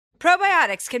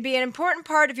Probiotics can be an important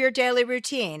part of your daily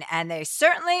routine, and they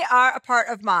certainly are a part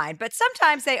of mine, but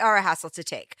sometimes they are a hassle to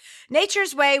take.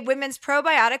 Nature's Way Women's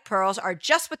Probiotic Pearls are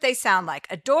just what they sound like,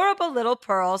 adorable little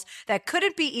pearls that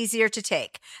couldn't be easier to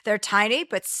take. They're tiny,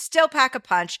 but still pack a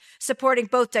punch, supporting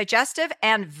both digestive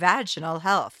and vaginal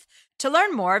health. To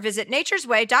learn more, visit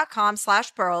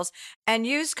naturesway.com/pearls and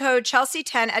use code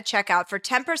Chelsea10 at checkout for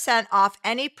 10% off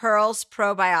any Pearls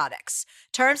probiotics.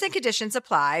 Terms and conditions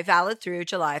apply, valid through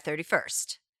July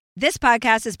 31st. This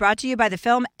podcast is brought to you by the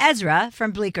film Ezra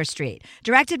from Bleecker Street,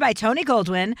 directed by Tony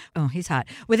Goldwyn, oh, he's hot,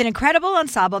 with an incredible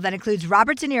ensemble that includes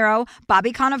Robert De Niro,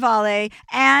 Bobby Cannavale,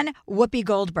 and Whoopi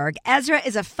Goldberg. Ezra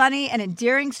is a funny and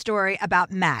endearing story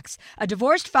about Max, a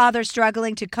divorced father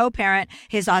struggling to co-parent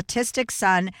his autistic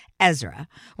son, Ezra.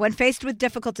 When faced with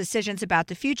difficult decisions about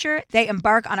the future, they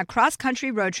embark on a cross-country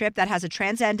road trip that has a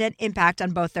transcendent impact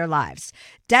on both their lives.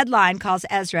 Deadline calls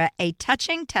Ezra a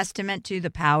touching testament to the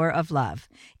power of love.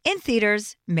 In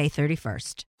theaters, May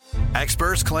 31st.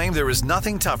 Experts claim there is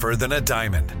nothing tougher than a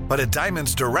diamond. But at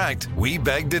Diamonds Direct, we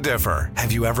beg to differ.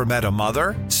 Have you ever met a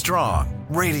mother? Strong,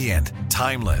 radiant,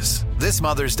 timeless. This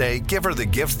Mother's Day, give her the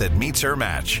gift that meets her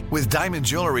match. With diamond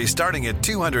jewelry starting at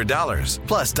 $200.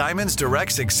 Plus Diamonds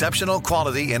Direct's exceptional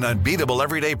quality and unbeatable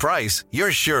everyday price,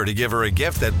 you're sure to give her a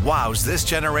gift that wows this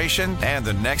generation and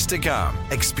the next to come.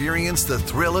 Experience the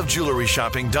thrill of jewelry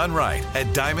shopping done right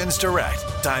at Diamonds Direct.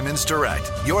 Diamonds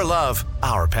Direct. Your love,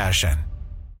 our passion.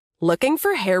 Looking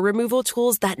for hair removal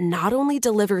tools that not only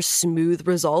deliver smooth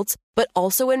results, but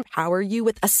also empower you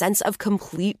with a sense of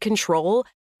complete control?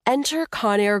 Enter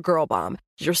Conair Girl Bomb,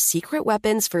 your secret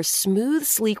weapons for smooth,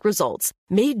 sleek results,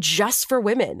 made just for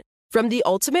women. From the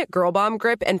ultimate Girl Bomb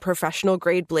grip and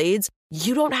professional-grade blades,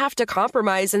 you don't have to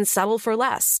compromise and settle for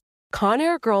less.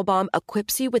 Conair Girl Bomb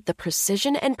equips you with the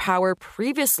precision and power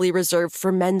previously reserved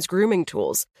for men's grooming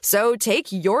tools. So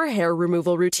take your hair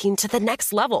removal routine to the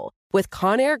next level with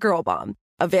Conair Girl Bomb.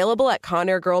 Available at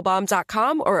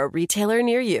ConairGirlBomb.com or a retailer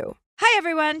near you. Hi,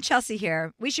 everyone. Chelsea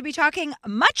here. We should be talking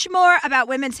much more about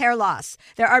women's hair loss.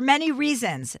 There are many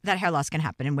reasons that hair loss can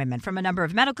happen in women, from a number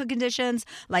of medical conditions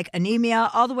like anemia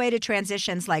all the way to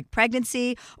transitions like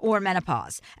pregnancy or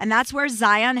menopause. And that's where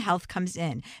Zion Health comes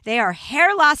in. They are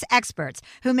hair loss experts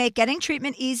who make getting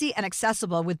treatment easy and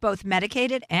accessible with both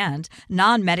medicated and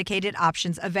non-medicated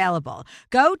options available.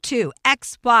 Go to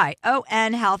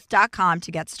xyonhealth.com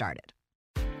to get started.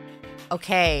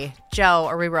 Okay, Joe,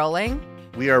 are we rolling?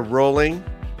 We are rolling.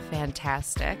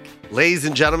 Fantastic. Ladies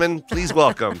and gentlemen, please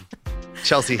welcome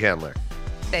Chelsea Handler.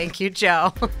 Thank you,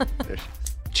 Joe.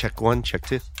 Check one, check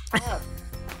two.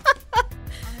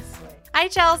 Hi,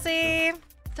 Chelsea.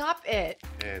 Stop it.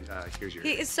 And here's your.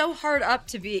 He is so hard up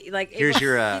to be like. Here's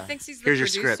your. He thinks he's the here's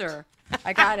producer. your script.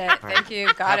 I got it. Thank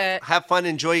you. Got it. Have fun.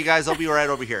 Enjoy, you guys. I'll be right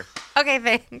over here. Okay,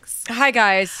 thanks. Hi,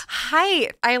 guys.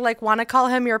 Hi. I want to call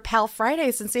him your pal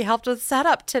Friday since he helped with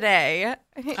setup today.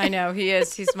 I know he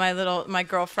is. He's my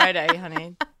girl Friday,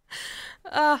 honey.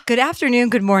 Good afternoon,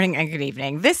 good morning, and good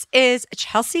evening. This is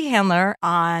Chelsea Handler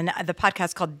on the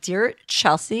podcast called Dear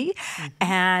Chelsea,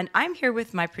 and I'm here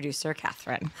with my producer,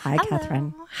 Catherine. Hi, Hello.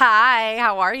 Catherine. Hi.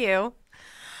 How are you?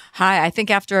 Hi. I think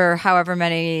after however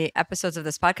many episodes of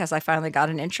this podcast, I finally got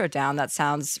an intro down that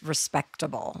sounds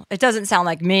respectable. It doesn't sound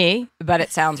like me, but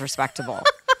it sounds respectable.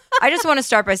 I just want to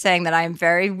start by saying that I am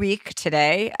very weak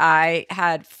today. I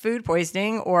had food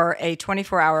poisoning or a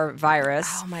 24-hour virus.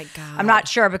 Oh, my God. I'm not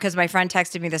sure because my friend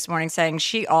texted me this morning saying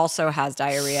she also has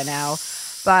diarrhea now.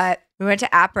 But we went to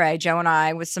Apres, Joe and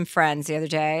I, with some friends the other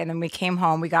day. And then we came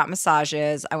home. We got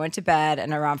massages. I went to bed.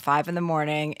 And around 5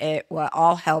 a.m,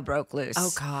 all hell broke loose. Oh,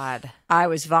 God. I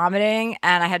was vomiting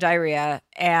and I had diarrhea.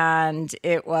 And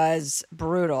it was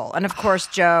brutal. And, of course,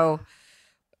 Joe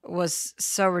was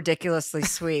so ridiculously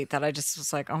sweet that I just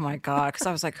was like, oh my God. Because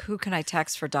I was like, who can I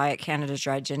text for Diet Canada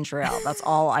Dry Ginger Ale? That's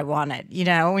all I wanted. You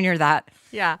know, when you're that.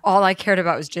 Yeah. All I cared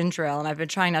about was ginger ale. And I've been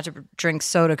trying not to drink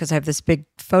soda because I have this big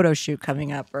photo shoot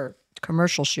coming up or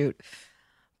commercial shoot.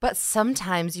 But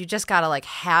sometimes you just got to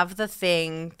have the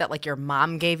thing that your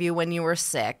mom gave you when you were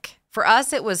sick. For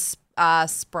us, it was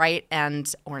Sprite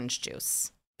and orange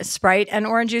juice. Sprite and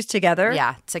orange juice together?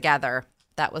 Yeah, together.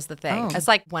 That was the thing. Oh. It's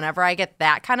whenever I get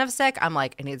that kind of sick, I'm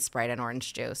like, I need Sprite and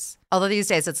orange juice. Although these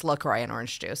days it's LaCroix and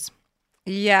orange juice.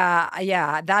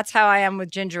 Yeah. That's how I am with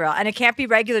ginger ale. And it can't be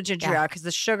regular ginger ale because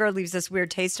the sugar leaves this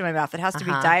weird taste in my mouth. It has to be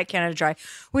Diet Canada Dry,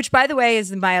 which, by the way,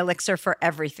 is my elixir for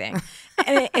everything.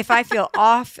 And if I feel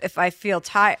off, if I feel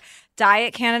tired,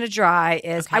 Diet Canada Dry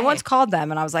is, I Okay. once called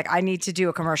them and I was like, I need to do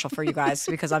a commercial for you guys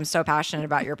because I'm so passionate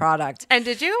about your product. And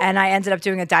did you? And I ended up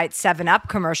doing a Diet 7-Up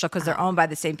commercial because they're owned by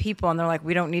the same people. And they're like,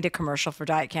 we don't need a commercial for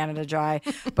Diet Canada Dry,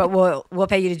 but we'll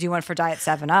pay you to do one for Diet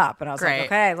 7-Up. And I was Great. like,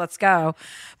 okay, let's go.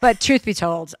 But truth be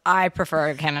told, I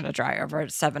prefer Canada Dry over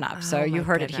 7-Up. So Oh, you my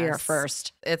heard it here goodness.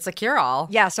 first. It's a cure-all.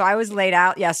 Yeah, so I was laid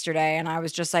out yesterday and I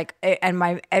was just like,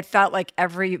 and it felt like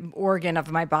every organ of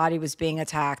my body was being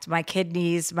attacked. My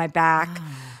kidneys, my back.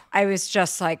 I was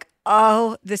just like,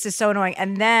 oh, this is so annoying.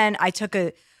 And then I took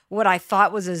what I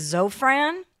thought was a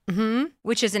Zofran,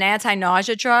 which is an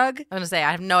anti-nausea drug I'm going to say,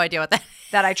 I have no idea what that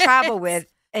that I travel with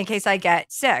in case I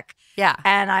get sick. Yeah.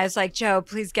 And I was like, Joe,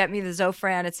 please get me the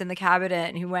Zofran. It's in the cabinet.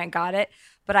 And he went and got it.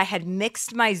 But I had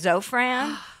mixed my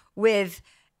Zofran with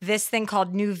this thing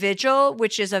called New Vigil,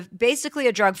 which is basically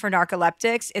a drug for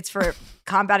narcoleptics. It's for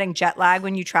combating jet lag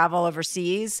when you travel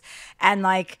overseas. And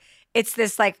like, it's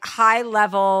this like high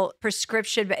level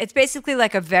prescription, but it's basically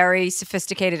like a very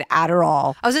sophisticated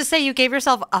Adderall. I was going to say, you gave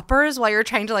yourself uppers while you're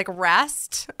trying to like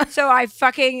rest. So I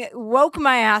fucking woke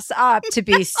my ass up to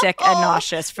be sick and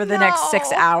nauseous for the next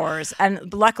 6 no. hours.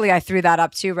 And luckily I threw that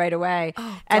up too right away.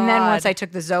 And then once God. I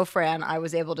took the Zofran, I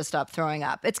was able to stop throwing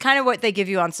up. It's kind of what they give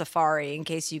you on safari in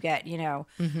case you get,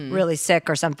 really sick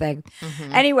or something.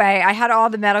 Anyway, I had all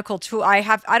the medical tool. I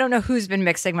don't know who's been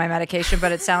mixing my medication,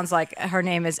 but it sounds like her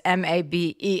name is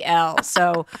Mabel.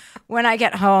 So when I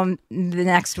get home the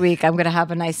next week, I'm going to have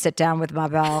a nice sit down with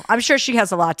Mabel. I'm sure she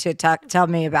has a lot to tell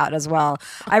me about as well.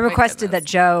 I requested that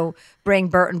Joe bring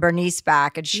Bert and Bernice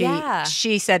back, and Yeah.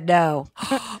 she said no.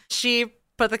 She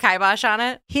put the kibosh on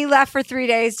it. He left for 3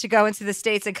 days to go into the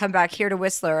States and come back here to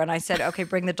Whistler. And I said, okay,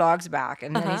 bring the dogs back.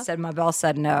 And then he said, Mabel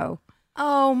said no.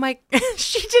 Oh my,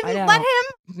 she I didn't know. let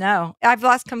him. No, I've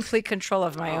lost complete control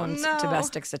of my own no.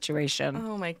 domestic situation.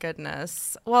 Oh my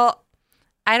goodness. Well,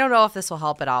 I don't know if this will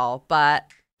help at all, but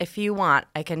if you want,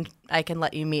 I can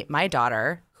let you meet my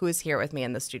daughter, who is here with me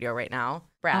in the studio right now,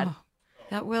 Brad. Oh,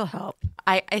 that will help.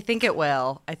 I think it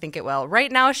will. I think it will.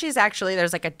 Right now,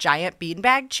 there's like a giant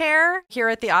beanbag chair here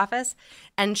at the office,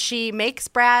 and she makes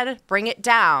Brad bring it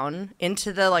down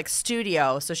into the like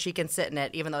studio so she can sit in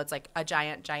it, even though it's like a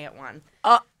giant one.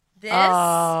 This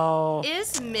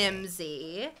is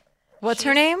Mimsy. What's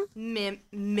her name?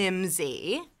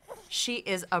 Mimsy. She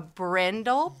is a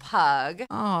brindle pug.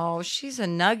 Oh, she's a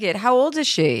nugget. How old is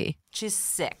she? She's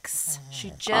 6.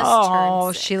 She just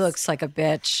turned 6. She looks like a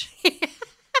bitch.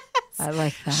 I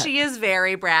like that. She is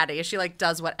very bratty. She like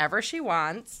does whatever she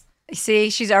wants.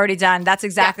 See, she's already done. That's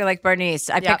exactly like Bernice.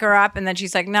 I pick Yep. her up and then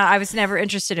she's like, no, I was never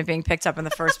interested in being picked up in the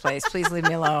first place. Please leave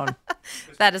me alone.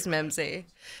 That is Mimsy.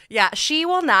 Yeah, she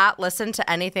will not listen to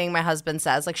anything my husband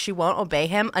says. Like, she won't obey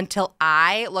him until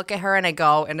I look at her and I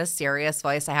go in a serious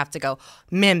voice, I have to go,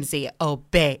 Mimsy,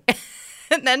 obey.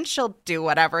 And then she'll do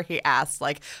whatever he asks,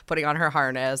 like putting on her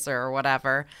harness or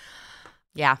whatever.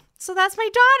 Yeah. So that's my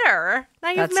daughter. Now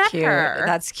you've That's met cute. her.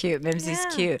 That's cute. Mimsy's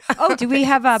Yeah. cute. Oh, do we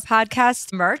have a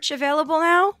podcast merch available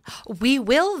now? We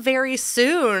will very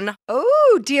soon.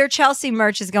 Oh, Dear Chelsea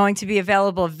merch is going to be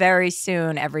available very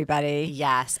soon, everybody.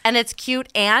 Yes. And it's cute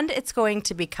and it's going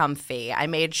to be comfy. I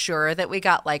made sure that we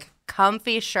got like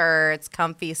comfy shirts,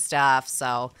 comfy stuff.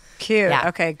 So Cute. Yeah.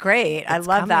 Okay, great. I It's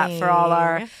love that for all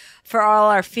coming.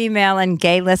 our female and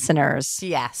gay listeners.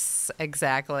 yes,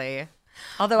 exactly.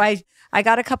 Although I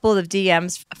got a couple of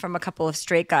DMs from a couple of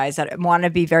straight guys that want to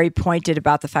be very pointed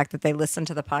about the fact that they listen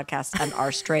to the podcast and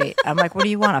are straight. I'm like, what do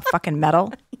you want, a fucking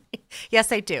medal? Yes,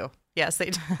 they do. Yes,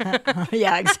 they do.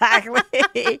 Yeah,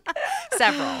 exactly.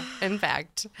 Several, in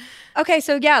fact. Okay,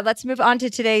 so yeah, let's move on to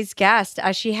today's guest.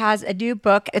 She has a new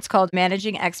book. It's called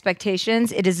Managing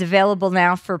Expectations. It is available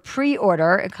now for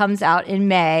pre-order. It comes out in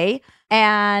May.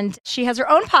 And she has her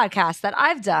own podcast that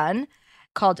I've done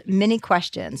called Mini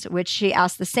Questions, which she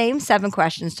asks the same 7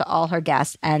 questions to all her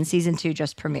guests, and season 2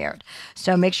 just premiered.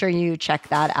 So make sure you check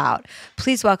that out.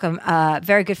 Please welcome a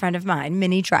very good friend of mine,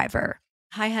 Minnie Driver.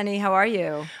 Hi, honey. How are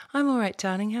you? I'm all right,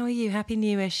 darling. How are you? Happy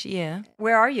Newish year.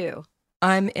 Where are you?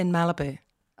 I'm in Malibu.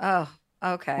 Oh,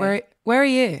 okay. Where are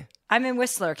you? I'm in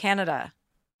Whistler, Canada.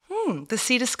 The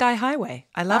Cedar Sky Highway.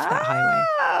 I love that highway.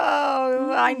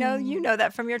 Oh, I know you know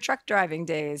that from your truck driving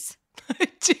days. I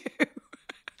do.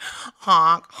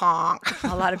 Honk, honk.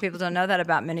 A lot of people don't know that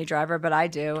about Minnie Driver, but I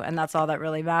do, and that's all that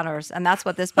really matters. And that's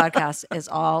what this podcast is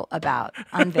all about,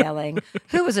 unveiling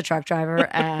who was a truck driver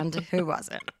and who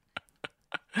wasn't.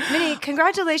 Minnie,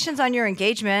 congratulations on your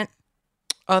engagement.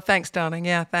 Oh, thanks, darling.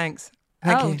 Yeah, thanks.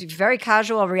 Thank you. Very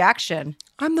casual reaction.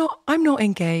 I'm not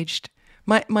engaged.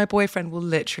 My boyfriend will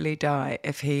literally die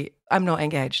if I'm not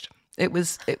engaged.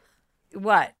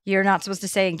 What? You're not supposed to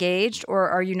say engaged, or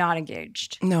are you not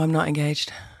engaged? No, I'm not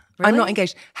engaged. Really? I'm not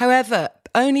engaged. However,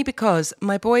 only because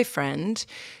my boyfriend,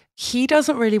 he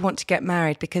doesn't really want to get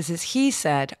married because, as he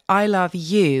said, I love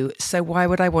you, so why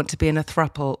would I want to be in a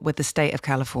throuple with the state of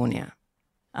California?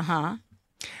 Uh-huh.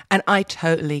 And I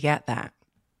totally get that.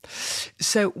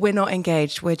 So we're not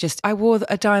engaged. I wore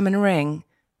a diamond ring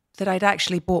that I'd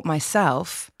actually bought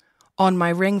myself on my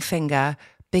ring finger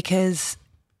because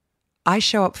I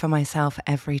show up for myself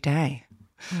every day.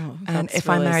 Oh, and that's if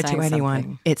I'm really married to saying anyone,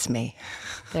 something. it's me.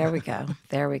 There we go.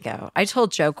 There we go. I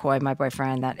told Joe Coy, my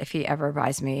boyfriend, that if he ever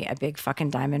buys me a big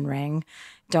fucking diamond ring,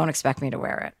 don't expect me to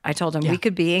wear it. I told him we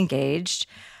could be engaged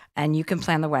and you can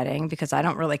plan the wedding because I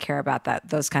don't really care about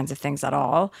those kinds of things at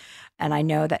all. And I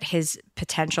know that his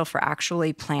potential for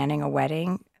actually planning a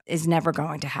wedding is never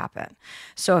going to happen.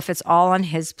 So if it's all on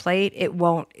his plate, it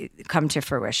won't come to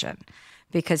fruition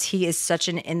because he is such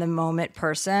an in-the-moment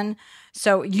person.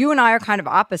 So you and I are kind of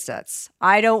opposites.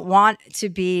 I don't want to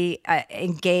be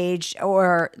engaged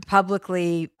or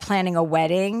publicly planning a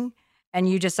wedding, and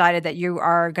you decided that you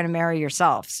are going to marry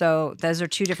yourself. So those are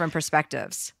two different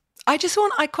perspectives. I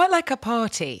quite like a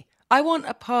party. I want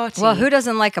a party. Well, who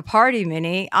doesn't like a party,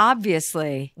 Minnie?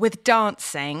 Obviously. With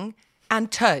dancing and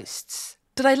toasts.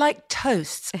 But I like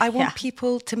toasts. I want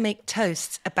people to make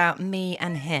toasts about me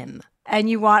and him. And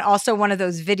you want also one of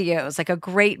those videos, like a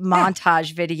great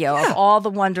montage video of all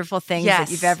the wonderful things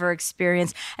that you've ever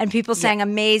experienced. And people saying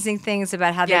amazing things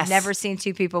about how they've never seen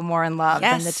two people more in love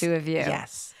than the two of you.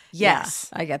 Yes. Yeah,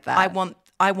 I get that.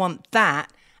 I want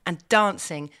that and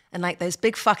dancing and like those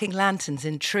big fucking lanterns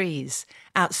in trees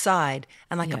outside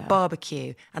and like a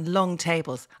barbecue and long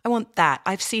tables. I want that.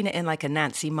 I've seen it in like a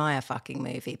Nancy Meyer fucking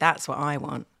movie. That's what I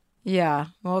want. Yeah,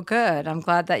 well, good. I'm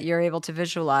glad that you're able to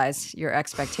visualize your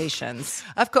expectations.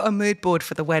 I've got a mood board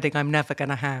for the wedding I'm never going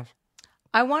to have.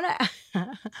 I want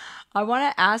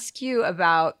to ask you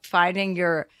about finding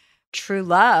your true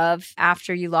love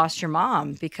after you lost your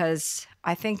mom, because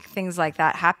I think things like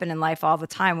that happen in life all the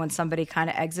time when somebody kind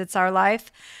of exits our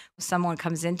life, someone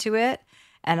comes into it.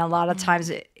 And a lot of times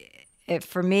it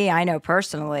for me, I know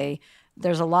personally,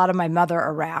 there's a lot of my mother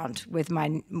around with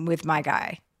my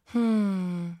guy.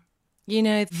 You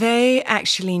know,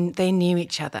 they knew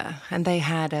each other and they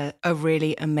had a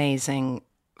really amazing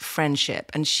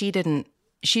friendship. And she didn't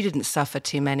suffer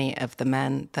too many of the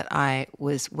men that I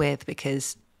was with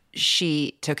because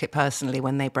she took it personally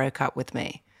when they broke up with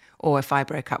me or if I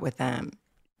broke up with them.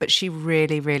 But she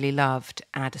really, really loved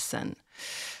Addison.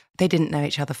 They didn't know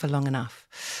each other for long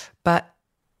enough. But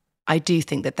I do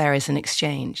think that there is an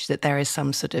exchange, that there is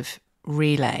some sort of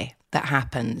relay that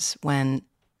happens when,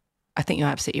 I think you're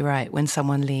absolutely right, when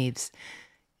someone leaves,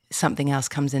 something else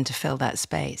comes in to fill that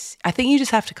space. I think you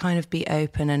just have to kind of be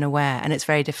open and aware, and it's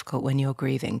very difficult when you're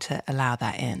grieving to allow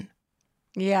that in.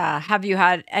 Yeah. Have you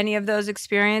had any of those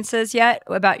experiences yet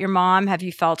about your mom? Have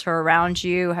you felt her around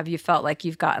you? Have you felt like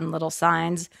you've gotten little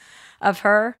signs of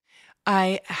her?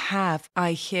 I have.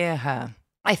 I hear her.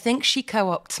 I think she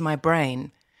co-opts my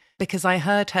brain because I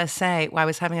heard her say, while I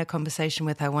was having a conversation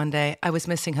with her one day, I was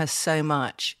missing her so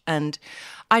much. And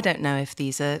I don't know if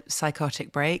these are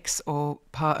psychotic breaks or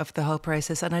part of the whole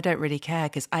process, and I don't really care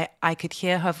because I could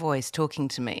hear her voice talking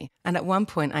to me. And at one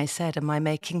point I said, am I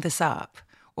making this up?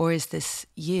 Or is this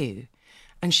you?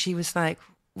 And she was like,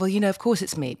 well, you know, of course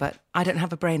it's me, but I don't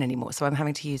have a brain anymore, so I'm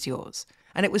having to use yours.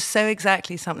 And it was so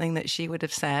exactly something that she would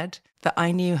have said that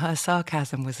I knew her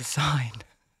sarcasm was a sign.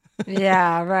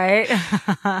 Yeah, right.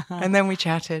 And then we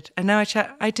chatted. And now I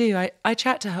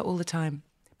chat to her all the time,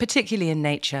 particularly in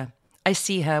nature. I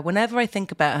see her. Whenever I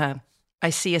think about her, I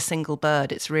see a single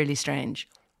bird. It's really strange.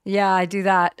 Yeah, I do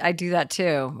that. I do that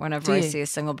too. Whenever I see a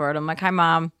single bird, I'm like, hi,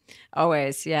 Mom.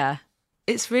 Always, yeah.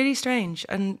 It's really strange.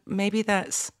 And maybe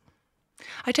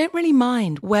I don't really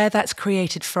mind where that's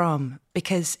created from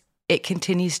because it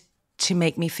continues to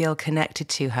make me feel connected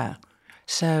to her.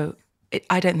 So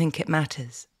I don't think it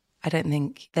matters. I don't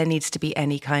think there needs to be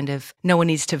any kind of, no one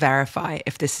needs to verify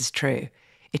if this is true.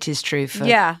 It is true for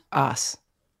us.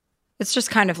 It's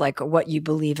just kind of like what you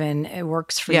believe in. It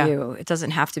works for you. It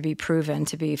doesn't have to be proven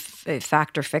to be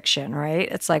fact or fiction, right?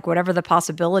 It's like whatever the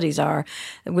possibilities are,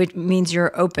 which means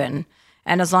you're open.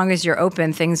 And as long as you're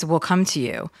open, things will come to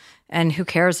you. And who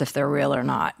cares if they're real or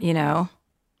not, you know?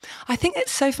 I think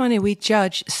it's so funny. We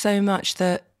judge so much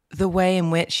the way in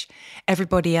which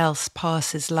everybody else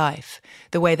passes life,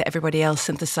 the way that everybody else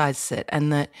synthesizes it,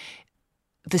 and that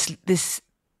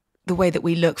the way that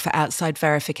we look for outside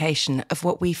verification of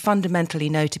what we fundamentally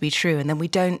know to be true, and then we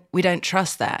don't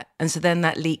trust that, and so then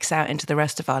that leaks out into the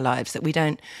rest of our lives, that we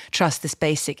don't trust this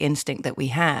basic instinct that we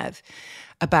have.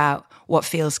 about what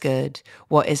feels good,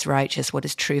 what is righteous, what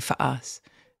is true for us.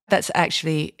 That's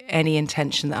actually any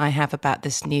intention that I have about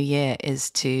this new year, is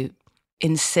to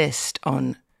insist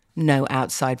on no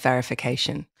outside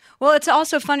verification. Well, it's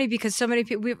also funny because so many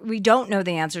people, we don't know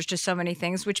the answers to so many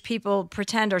things, which people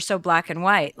pretend are so black and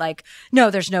white. Like, no,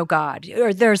 there's no God,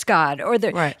 or there's God, or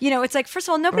there, Right. you know, it's like, first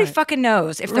of all, nobody fucking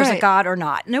knows if there's a Right. God or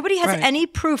not. Nobody has Right. any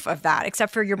proof of that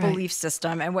except for your Right. belief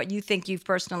system and what you think you've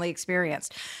personally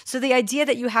experienced. So the idea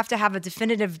that you have to have a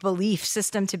definitive belief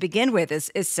system to begin with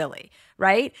is silly,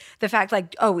 right? The fact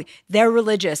like, oh, they're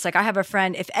religious. Like I have a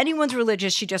friend, if anyone's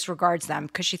religious, she disregards them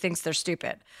because she thinks they're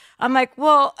stupid. I'm like,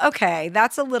 well, okay,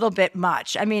 that's a little bit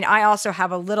much. I mean, I also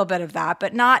have a little bit of that,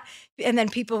 but not. And then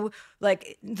people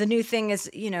like the new thing is,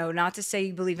 you know, not to say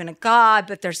you believe in a God,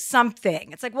 but there's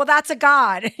something. It's like, well, that's a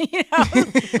God. You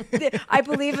know, I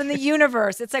believe in the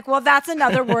universe. It's like, well, that's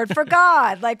another word for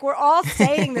God. Like we're all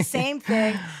saying the same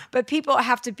thing, but people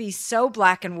have to be so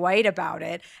black and white about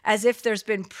it as if there's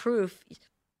been proof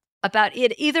about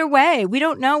it either way. We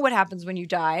don't know what happens when you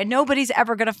die, and nobody's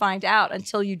ever going to find out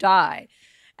until you die.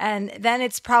 And then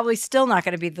it's probably still not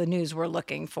going to be the news we're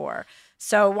looking for.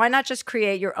 So why not just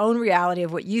create your own reality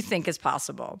of what you think is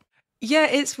possible? Yeah,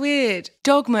 it's weird.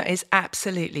 Dogma is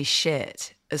absolutely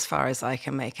shit as far as I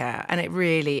can make out. And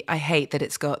I hate that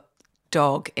it's got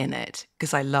dog in it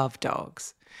because I love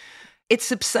dogs.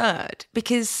 It's absurd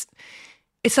because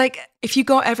it's like if you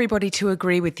got everybody to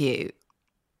agree with you,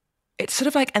 it's sort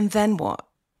of like, and then what?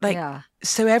 Like, Yeah.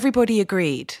 So everybody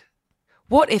agreed.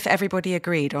 What if everybody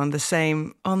agreed on the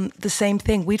same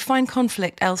thing? We'd find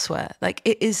conflict elsewhere. Like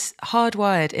it is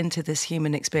hardwired into this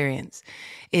human experience,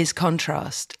 is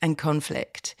contrast and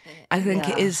conflict. I think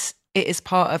it is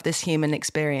part of this human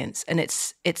experience, and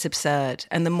it's absurd.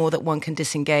 And the more that one can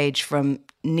disengage from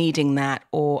needing that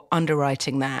or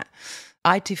underwriting that,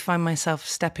 I do find myself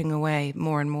stepping away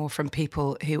more and more from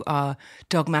people who are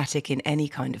dogmatic in any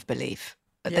kind of belief.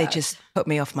 They just put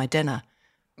me off my dinner.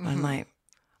 I'm like,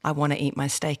 I want to eat my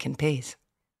steak and peas.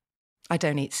 I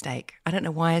don't eat steak. I don't know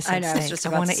why I said I know. I was steak. just I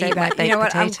about want to to say eat my that. baked You know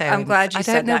what? potato. I'm glad you I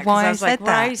said don't know that. 'Cause why I I was like, said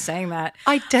why are that. you saying that?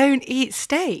 I don't eat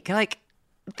steak. Like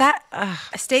that.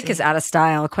 A steak is out of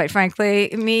style, quite frankly.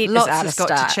 Meat Lots is out has of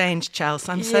got style. to change,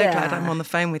 Chelsea. I'm so glad Yeah. I'm on the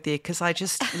phone with you because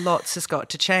lots has got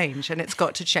to change, and it's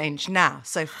got to change now.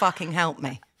 So fucking help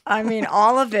me. I mean,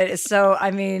 all of it is so, I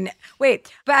mean,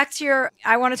 wait, back to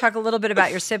I want to talk a little bit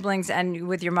about your siblings and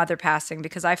with your mother passing,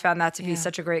 because I found that to be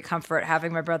such a great comfort,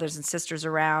 having my brothers and sisters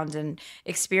around and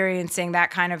experiencing that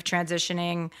kind of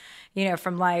transitioning, you know,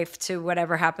 from life to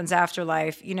whatever happens after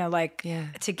life, you know, like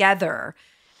together.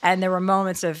 And there were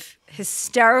moments of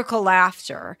hysterical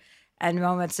laughter and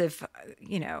moments of,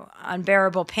 you know,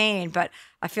 unbearable pain. But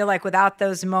I feel like without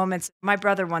those moments, my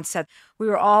brother once said, we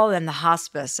were all in the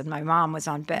hospice and my mom was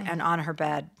on bed and on her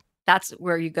bed. That's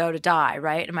where you go to die,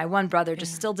 right? And my one brother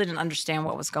just still didn't understand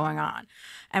what was going on.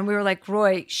 And we were like,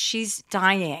 Roy, she's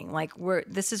dying. Like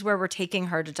this is where we're taking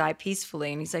her to die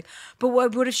peacefully. And he's like, but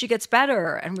what if she gets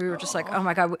better? And we were just like, oh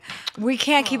my God, we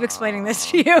can't keep explaining this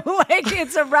to you. Like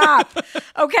it's a wrap.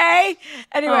 Okay.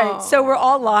 Anyway, so we're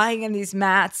all lying in these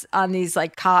mats on these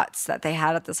like cots that they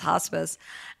had at this hospice.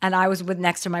 And I was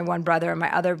next to my one brother, and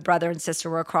my other brother and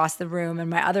sister were across the room, and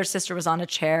my other sister was on a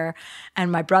chair.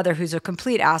 And my brother, who's a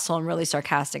complete asshole and really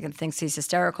sarcastic and thinks he's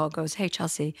hysterical, goes, hey,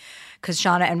 Chelsea, because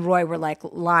Shauna and Roy were like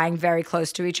lying very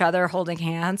close to each other, holding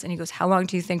hands. And he goes, how long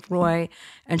do you think Roy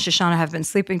and Shoshana have been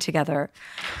sleeping together?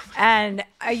 And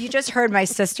you just heard my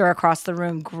sister across the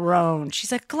room groan.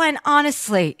 She's like, Glenn,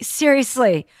 honestly,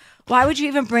 seriously, why would you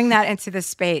even bring that into this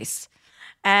space?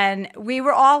 And we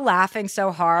were all laughing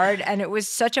so hard. And it was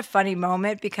such a funny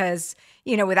moment because,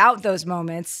 you know, without those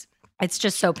moments, it's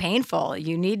just so painful.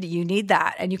 You need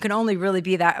that. And you can only really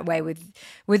be that way with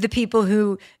the people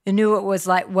who knew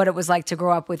what it was like to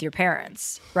grow up with your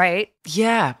parents, right?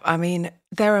 Yeah. I mean,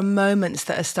 there are moments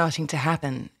that are starting to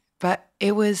happen, but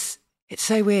it's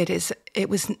so weird. It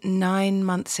was 9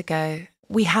 months ago.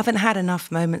 We haven't had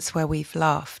enough moments where we've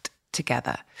laughed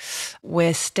together.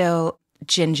 We're still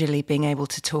gingerly being able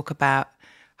to talk about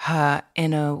her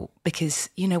because,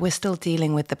 you know, we're still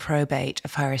dealing with the probate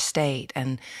of her estate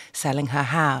and selling her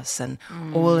house and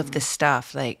all of this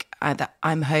stuff. Like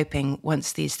I'm hoping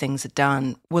once these things are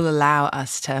done, will allow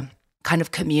us to kind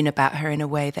of commune about her in a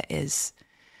way that is,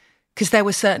 because there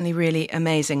were certainly really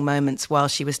amazing moments while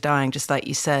she was dying. Just like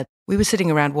you said, we were sitting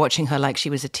around watching her like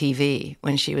she was a TV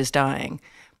when she was dying.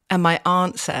 And my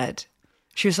aunt said,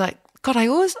 she was like, God, I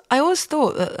always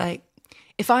thought that like,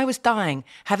 if I was dying,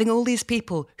 having all these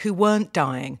people who weren't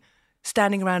dying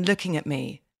standing around looking at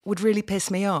me would really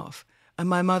piss me off. And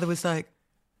my mother was like,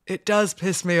 it does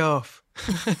piss me off.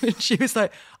 And she was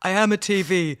like, I am a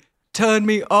TV. Turn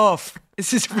me off.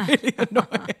 This is really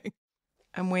annoying.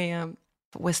 And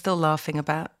we're still laughing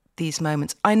about these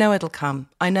moments. I know it'll come.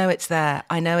 I know it's there.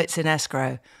 I know it's in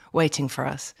escrow waiting for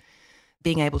us,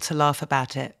 being able to laugh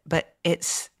about it. But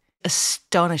it's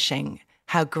astonishing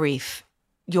how grief,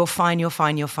 you're fine, you're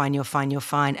fine, you're fine, you're fine, you're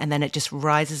fine. And then it just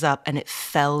rises up and it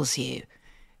fells you.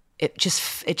 It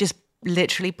just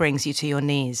literally brings you to your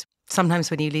knees.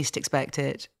 Sometimes when you least expect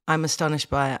it. I'm astonished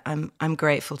by it. I'm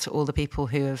grateful to all the people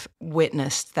who have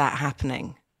witnessed that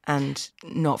happening and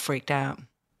not freaked out.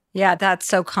 Yeah, that's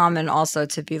so common also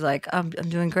to be like, I'm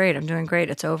doing great. I'm doing great.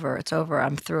 It's over. It's over.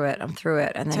 I'm through it. I'm through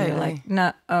it. And then you're like,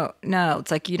 no, oh, no.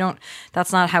 It's like,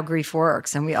 that's not how grief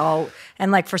works.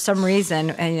 And like for some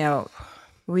reason, and,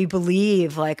 we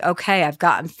believe like, okay, I've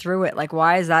gotten through it. Like,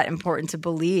 why is that important to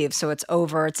believe? So it's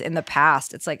over. It's in the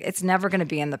past. It's like, it's never going to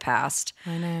be in the past.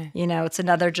 I know. It's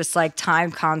another just like time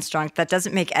construct that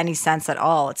doesn't make any sense at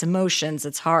all. It's emotions,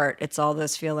 it's heart, it's all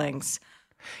those feelings.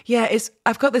 Yeah,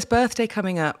 I've got this birthday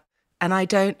coming up and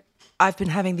I've been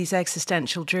having these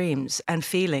existential dreams and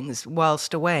feelings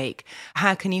whilst awake.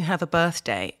 How can you have a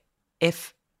birthday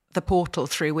if the portal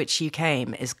through which you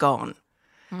came is gone?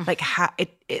 Like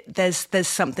there's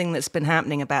something that's been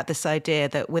happening about this idea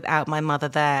that without my mother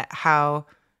there, how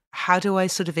do I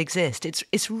sort of exist?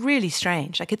 It's really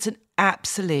strange. Like it's an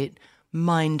absolute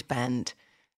mind bend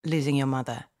losing your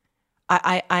mother.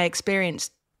 I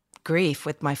experienced grief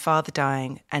with my father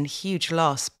dying and huge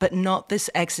loss, but not this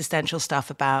existential stuff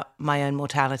about my own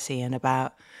mortality and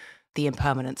about the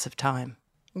impermanence of time.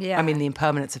 Yeah. I mean, the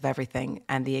impermanence of everything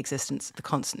and the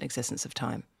constant existence of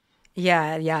time.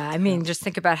 Yeah. I mean, just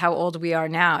think about how old we are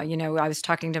now. I was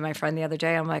talking to my friend the other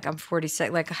day. I'm like, I'm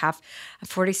 46, I'm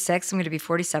 46. I'm going to be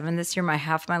 47 this year.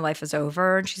 Half my life is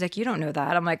over. And she's like, you don't know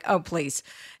that. I'm like, oh, please.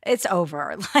 It's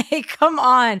over. Like, come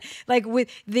on. Like with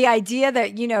the idea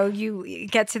that, you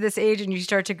get to this age and you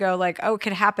start to go like, oh, it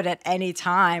could happen at any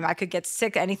time. I could get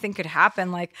sick. Anything could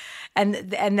happen. Like, and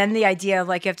then the idea of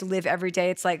like, you have to live every day.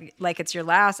 It's like it's your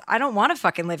last. I don't want to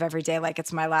fucking live every day like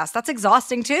it's my last. That's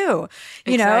exhausting too.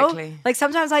 You know? Like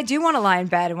sometimes I do want to lie in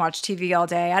bed and watch TV all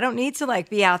day. I don't need to like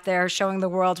be out there showing the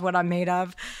world what I'm made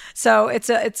of. So it's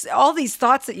all these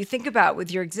thoughts that you think about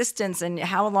with your existence and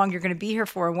how long you're going to be here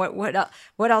for and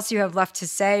what else you have left to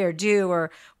say or do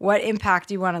or what impact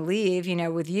you want to leave.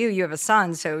 With you have a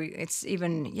son, so it's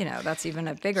even, that's even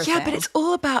a bigger thing. Yeah,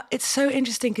 but it's so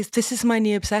interesting because this is my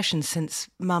new obsession since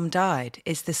Mum died,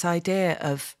 is this idea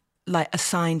of like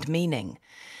assigned meaning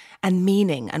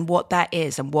and what that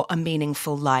is and what a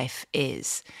meaningful life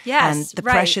is. Yes, and the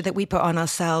pressure that we put on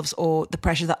ourselves or the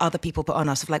pressure that other people put on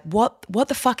us of like, what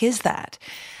the fuck is that?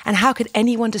 And how could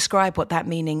anyone describe what that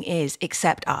meaning is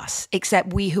except us,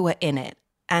 except we who are in it?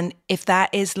 And if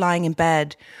that is lying in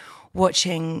bed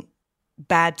watching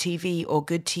bad TV or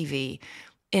good TV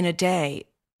in a day,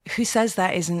 who says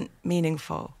that isn't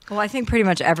meaningful? Well, I think pretty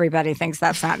much everybody thinks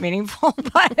that's not meaningful,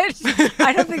 but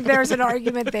I don't think there's an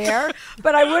argument there.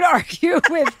 But I would argue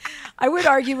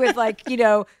with like,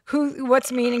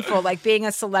 what's meaningful? Like being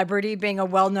a celebrity, being a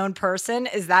well-known person,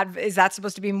 is that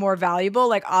supposed to be more valuable?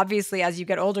 Like obviously as you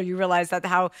get older, you realize that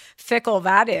how fickle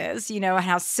that is, and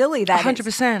how silly that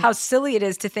 100%. is. How silly it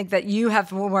is to think that you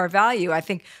have more value. I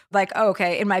think like, oh,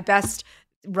 okay, in my best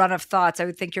run of thoughts, I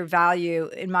would think your value,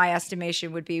 in my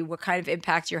estimation, would be what kind of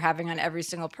impact you're having on every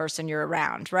single person you're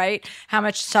around, right? How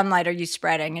much sunlight are you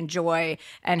spreading and joy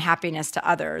and happiness to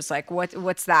others? Like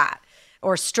what's that?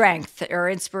 Or strength or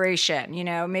inspiration,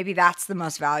 maybe that's the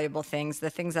most valuable things,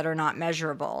 the things that are not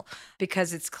measurable,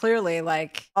 because it's clearly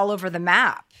like all over the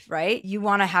map, right? You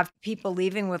want to have people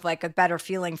leaving with like a better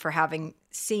feeling for having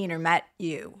seen or met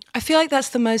you. I feel like that's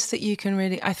the most that you can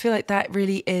really, I feel like that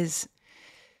really is.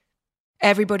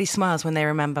 Everybody smiles when they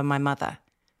remember my mother.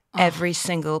 Oh. Every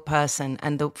single person.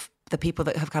 And the people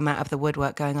that have come out of the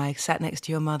woodwork going, I sat next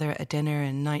to your mother at a dinner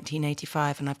in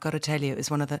 1985 and I've got to tell you, it was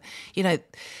one of the,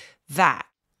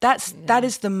 that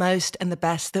is the most and the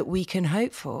best that we can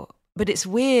hope for. But it's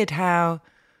weird how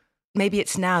maybe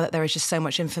it's now that there is just so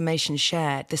much information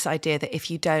shared, this idea that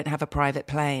if you don't have a private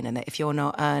plane and that if you're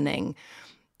not earning,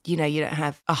 you don't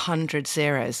have 100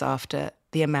 zeros after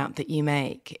the amount that you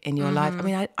make in your life. I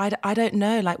mean, I don't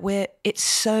know, like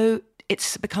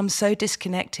it's become so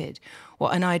disconnected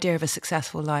what an idea of a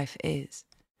successful life is.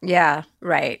 Yeah,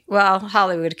 right. Well,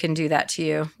 Hollywood can do that to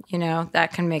you,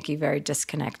 that can make you very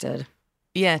disconnected.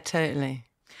 Yeah, totally.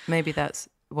 Maybe that's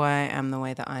why I am the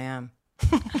way that I am.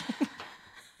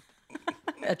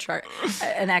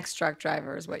 An ex-truck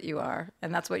driver is what you are,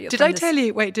 and that's what you. Did I tell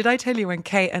you when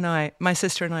Kate and my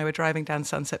sister and I were driving down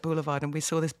Sunset Boulevard and we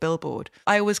saw this billboard?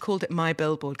 I always called it my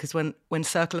billboard because when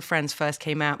Circle of Friends first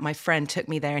came out, my friend took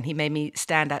me there and he made me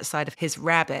stand outside of his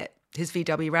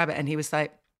VW Rabbit, and he was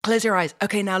like, "Close your eyes.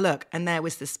 Okay, now look." And there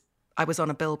was this, I was on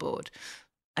a billboard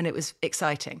and it was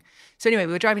exciting. So anyway,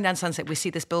 we were driving down Sunset, we see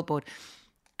this billboard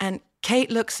and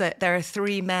Kate looks at, there are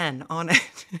 3 men on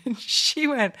it. And she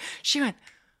went,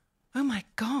 "Oh my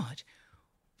God,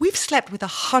 we've slept with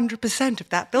 100% of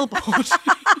that billboard."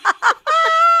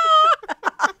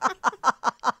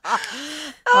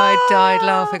 I died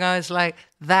laughing. I was like,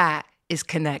 that is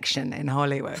connection in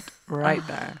Hollywood right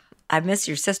there. I miss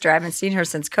your sister. I haven't seen her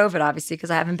since COVID, obviously,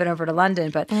 because I haven't been over to London.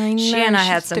 But I know, she and I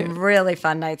had some really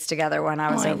fun nights together when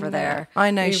I was over there. I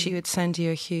know she would send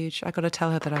you a huge, I got to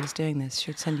tell her that I was doing this.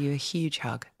 She would send you a huge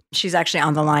hug. She's actually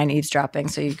on the line eavesdropping,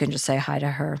 so you can just say hi to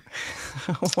her.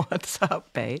 What's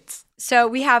up, Bates? So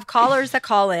we have callers that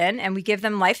call in and we give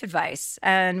them life advice,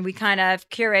 and we kind of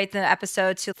curate the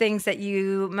episode to things that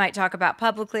you might talk about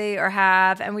publicly or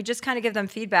have, and we just kind of give them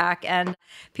feedback. And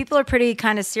people are pretty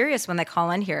kind of serious when they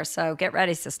call in here, so get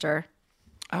ready, sister.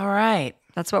 All right.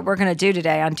 That's what we're going to do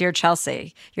today on Dear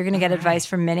Chelsea. You're going to get advice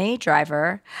from Minnie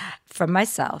Driver, from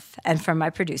myself, and from my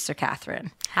producer,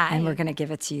 Catherine. Hi. And we're going to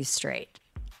give it to you straight.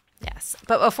 Yes.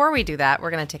 But before we do that,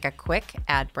 we're going to take a quick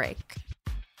ad break.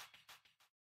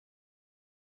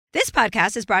 This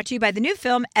podcast is brought to you by the new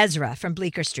film Ezra from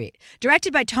Bleecker Street,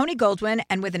 directed by Tony Goldwyn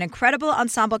and with an incredible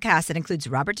ensemble cast that includes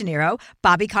Robert De Niro,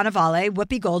 Bobby Cannavale,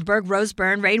 Whoopi Goldberg, Rose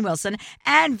Byrne, Rainn Wilson,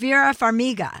 and Vera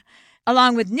Farmiga.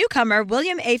 Along with newcomer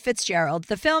William A. Fitzgerald,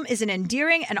 the film is an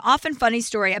endearing and often funny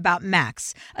story about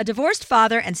Max, a divorced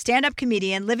father and stand-up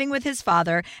comedian living with his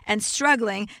father and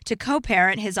struggling to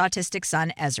co-parent his autistic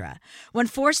son, Ezra. When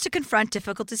forced to confront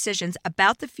difficult decisions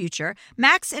about the future,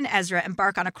 Max and Ezra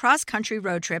embark on a cross-country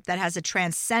road trip that has a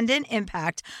transcendent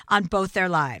impact on both their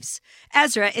lives.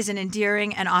 Ezra is an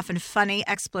endearing and often funny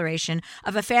exploration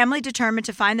of a family determined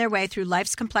to find their way through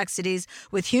life's complexities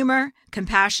with humor,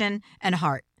 compassion, and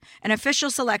heart. An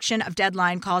official selection of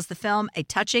Deadline calls the film a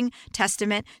touching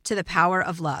testament to the power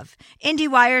of love.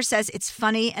 IndieWire says it's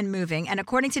funny and moving, and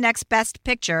according to Next Best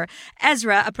Picture,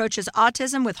 Ezra approaches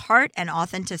autism with heart and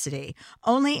authenticity.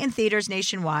 Only in theaters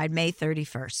nationwide, May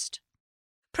 31st.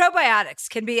 Probiotics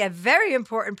can be a very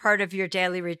important part of your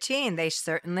daily routine. They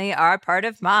certainly are part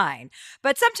of mine.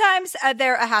 But sometimes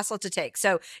they're a hassle to take.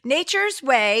 So Nature's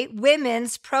Way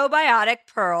Women's Probiotic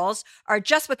Pearls are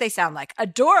just what they sound like.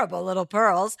 Adorable little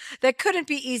pearls that couldn't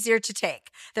be easier to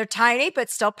take. They're tiny but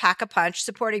still pack a punch,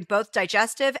 supporting both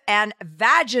digestive and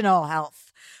vaginal health.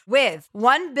 With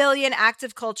 1 billion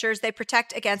active cultures, they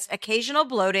protect against occasional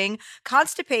bloating,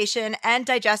 constipation, and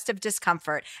digestive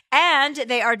discomfort. And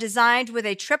they are designed with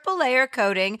a triple-layer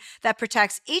coating that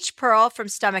protects each pearl from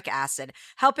stomach acid,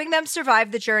 helping them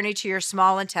survive the journey to your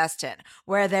small intestine,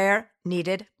 where they're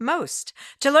needed most.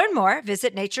 To learn more,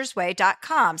 visit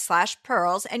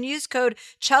naturesway.com/pearls and use code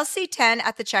Chelsea10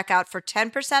 at the checkout for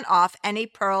 10% off any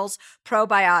Pearls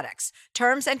probiotics.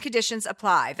 Terms and conditions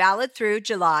apply. Valid through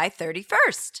July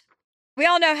 31st. We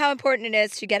all know how important it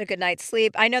is to get a good night's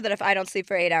sleep. I know that if I don't sleep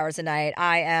for 8 hours a night,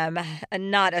 I am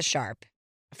not as sharp.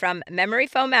 From memory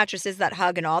foam mattresses that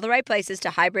hug in all the right places to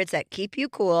hybrids that keep you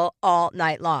cool all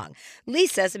night long,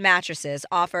 Lisa's mattresses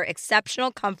offer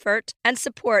exceptional comfort and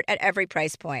support at every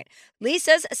price point.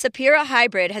 Lisa's Sapira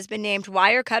Hybrid has been named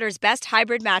Wirecutter's best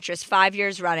hybrid mattress 5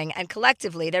 years running, and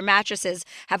collectively their mattresses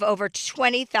have over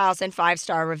 20,000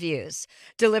 five-star reviews.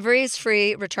 Delivery is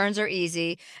free, returns are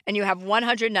easy, and you have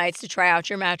 100 nights to try out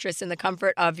your mattress in the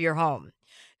comfort of your home.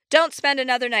 Don't spend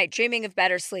another night dreaming of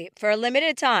better sleep. For a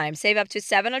limited time, save up to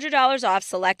 $700 off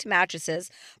select mattresses,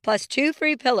 plus 2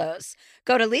 free pillows.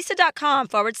 Go to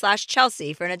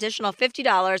lisa.com/Chelsea for an additional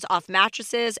 $50 off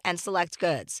mattresses and select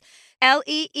goods.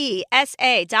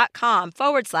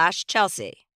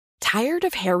 LEESA.com/Chelsea. Tired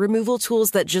of hair removal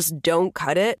tools that just don't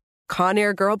cut it?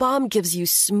 Conair Girl Bomb gives you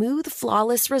smooth,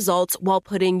 flawless results while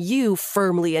putting you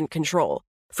firmly in control.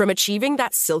 From achieving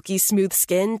that silky smooth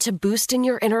skin to boosting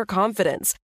your inner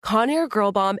confidence, Conair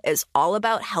Girl Bomb is all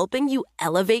about helping you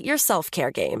elevate your self-care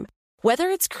game.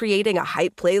 Whether it's creating a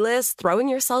hype playlist, throwing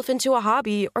yourself into a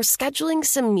hobby, or scheduling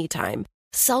some me time,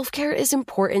 self-care is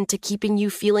important to keeping you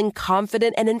feeling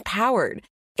confident and empowered.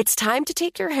 It's time to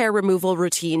take your hair removal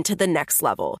routine to the next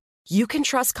level. You can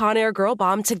trust Conair Girl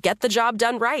Bomb to get the job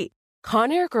done right.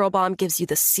 Conair Girl Bomb gives you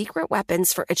the secret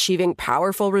weapons for achieving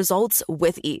powerful results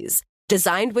with ease.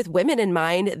 Designed with women in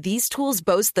mind, these tools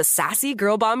boast the sassy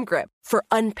Girl Bomb grip for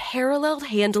unparalleled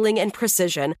handling and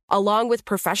precision, along with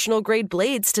professional-grade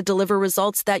blades to deliver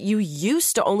results that you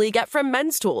used to only get from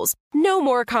men's tools. No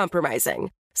more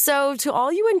compromising. So, to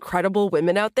all you incredible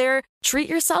women out there, treat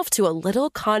yourself to a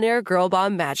little Conair Girl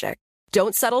Bomb magic.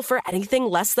 Don't settle for anything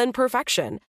less than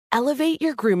perfection. Elevate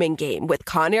your grooming game with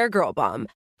Conair Girl Bomb.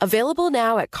 Available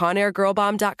now at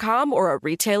ConairGirlBomb.com or a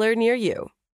retailer near you.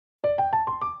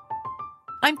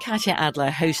 I'm Katya Adler,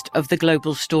 host of The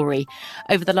Global Story.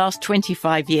 Over the last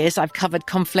 25 years, I've covered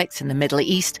conflicts in the Middle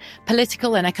East,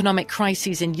 political and economic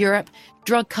crises in Europe,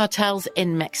 drug cartels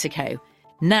in Mexico.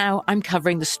 Now I'm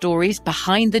covering the stories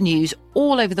behind the news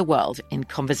all over the world in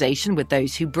conversation with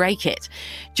those who break it.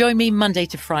 Join me Monday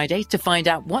to Friday to find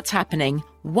out what's happening,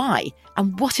 why,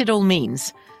 and what it all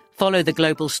means. Follow The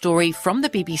Global Story from the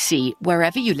BBC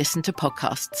wherever you listen to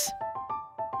podcasts.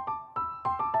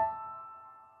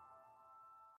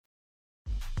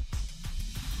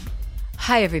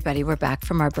 Hi, everybody. We're back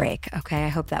from our break. Okay, I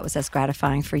hope that was as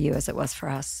gratifying for you as it was for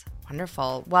us.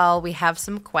 Wonderful. Well, we have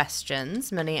some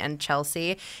questions, Minnie and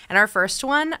Chelsea. And our first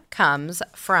one comes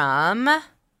from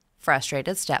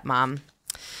Frustrated Stepmom.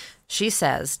 She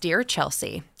says, Dear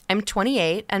Chelsea, I'm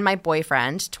 28 and my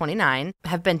boyfriend, 29,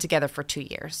 have been together for 2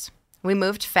 years. We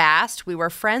moved fast. We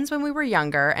were friends when we were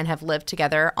younger and have lived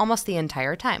together almost the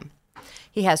entire time.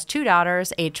 He has 2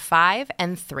 daughters, age 5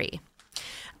 and 3.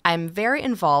 I'm very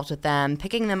involved with them,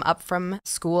 picking them up from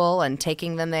school and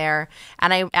taking them there,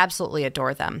 and I absolutely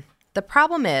adore them. The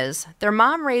problem is, their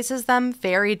mom raises them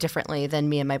very differently than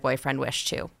me and my boyfriend wish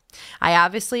to. I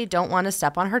obviously don't want to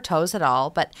step on her toes at all,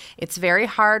 but it's very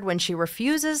hard when she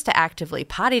refuses to actively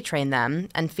potty train them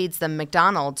and feeds them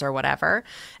McDonald's or whatever,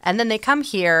 and then they come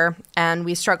here and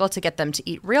we struggle to get them to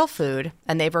eat real food,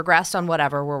 and they've regressed on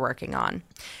whatever we're working on.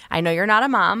 I know you're not a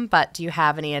mom, but do you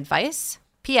have any advice?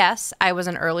 P.S. I was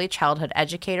an early childhood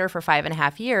educator for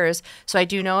 5.5 years, so I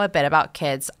do know a bit about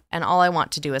kids, and all I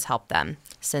want to do is help them.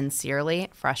 Sincerely,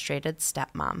 Frustrated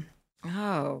Stepmom.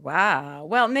 Oh, wow.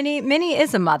 Well, Minnie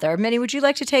is a mother. Minnie, would you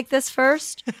like to take this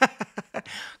first?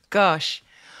 Gosh.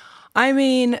 I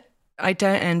mean, I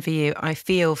don't envy you. I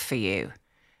feel for you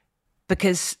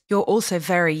because you're also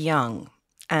very young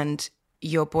and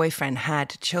your boyfriend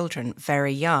had children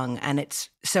very young. And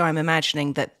so I'm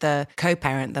imagining that the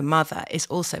co-parent, the mother, is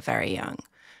also very young.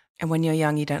 And when you're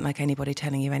young, you don't like anybody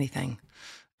telling you anything.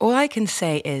 All I can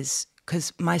say is,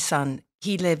 because my son,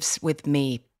 he lives with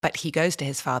me, but he goes to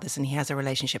his father's and he has a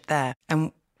relationship there.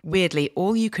 And weirdly,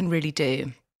 all you can really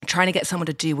do, trying to get someone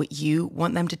to do what you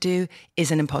want them to do, is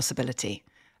an impossibility.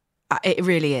 It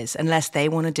really is. Unless they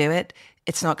want to do it,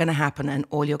 it's not going to happen. And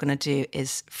all you're going to do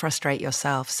is frustrate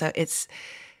yourself. So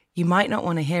you might not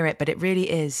want to hear it, but it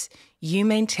really is.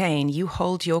 You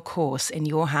hold your course in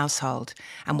your household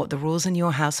and what the rules in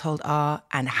your household are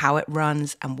and how it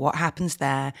runs and what happens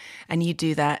there. And you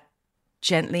do that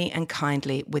gently and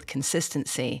kindly with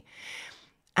consistency.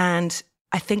 And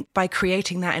I think by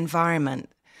creating that environment,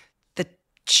 the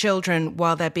children,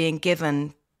 while they're being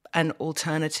given an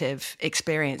alternative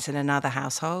experience in another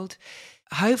household,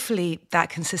 hopefully that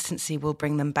consistency will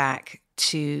bring them back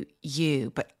to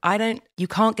you. But you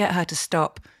can't get her to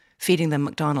stop feeding them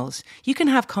McDonald's. You can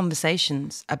have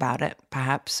conversations about it,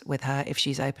 perhaps, with her if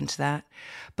she's open to that.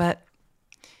 But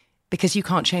because you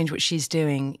can't change what she's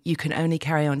doing, you can only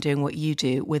carry on doing what you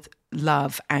do with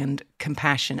love and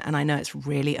compassion. And I know it's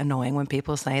really annoying when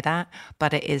people say that,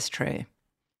 but it is true.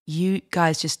 You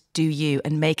guys just do you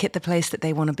and make it the place that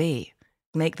they want to be.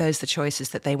 Make those the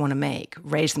choices that they want to make.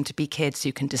 Raise them to be kids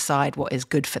who can decide what is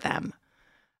good for them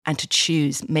and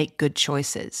to make good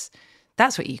choices.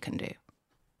 That's what you can do.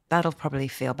 That'll probably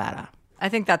feel better. I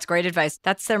think that's great advice.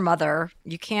 That's their mother.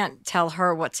 You can't tell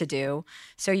her what to do.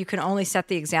 So you can only set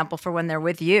the example for when they're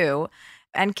with you.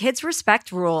 And kids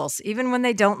respect rules, even when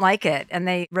they don't like it and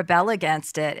they rebel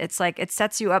against it. It's like it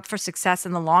sets you up for success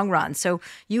in the long run. So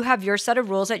you have your set of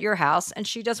rules at your house and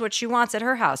she does what she wants at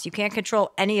her house. You can't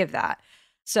control any of that.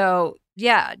 So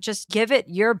yeah, just give it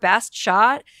your best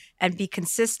shot and be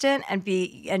consistent and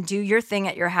do your thing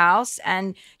at your house.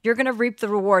 And you're going to reap the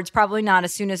rewards, probably not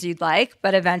as soon as you'd like,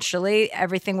 but eventually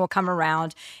everything will come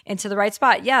around into the right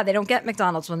spot. Yeah, they don't get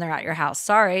McDonald's when they're at your house.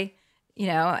 Sorry.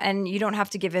 And you don't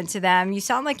have to give in to them. You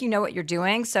sound like you know what you're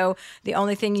doing. So the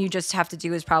only thing you just have to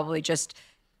do is probably just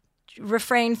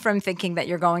refrain from thinking that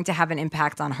you're going to have an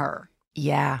impact on her.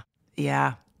 Yeah.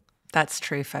 That's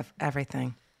true for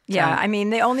everything. Yeah. I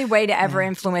mean, the only way to ever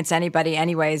influence anybody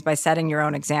anyway is by setting your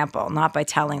own example, not by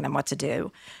telling them what to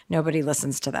do. Nobody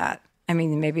listens to that. I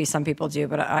mean, maybe some people do,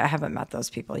 but I haven't met those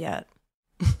people yet.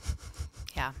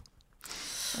 Yeah.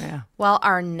 Yeah. Well,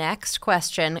 our next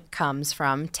question comes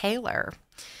from Taylor.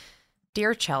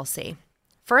 Dear Chelsea,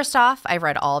 first off, I've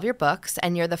read all of your books,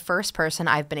 and you're the first person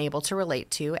I've been able to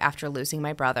relate to after losing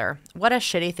my brother. What a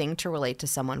shitty thing to relate to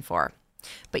someone for.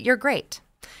 But you're great.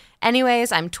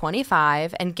 Anyways, I'm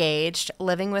 25, engaged,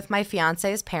 living with my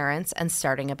fiance's parents, and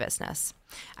starting a business.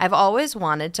 I've always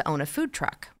wanted to own a food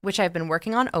truck, which I've been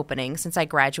working on opening since I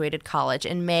graduated college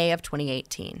in May of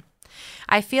 2018.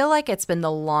 I feel like it's been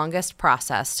the longest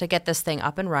process to get this thing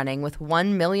up and running with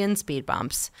 1 million speed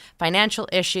bumps, financial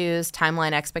issues,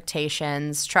 timeline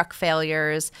expectations, truck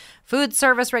failures, food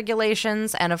service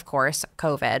regulations, and of course,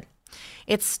 COVID.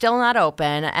 It's still not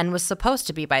open and was supposed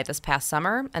to be by this past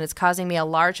summer, and it's causing me a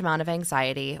large amount of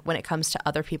anxiety when it comes to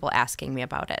other people asking me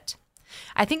about it.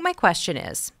 I think my question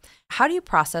is, how do you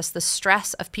process the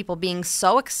stress of people being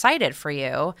so excited for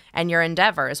you and your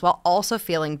endeavors while also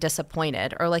feeling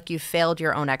disappointed or like you failed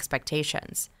your own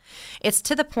expectations? It's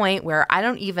to the point where I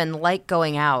don't even like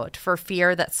going out for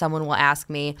fear that someone will ask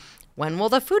me, when will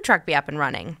the food truck be up and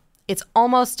running? It's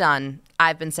almost done.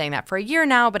 I've been saying that for a year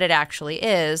now, but it actually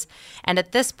is. And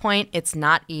at this point, it's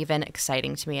not even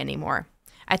exciting to me anymore.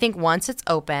 I think once it's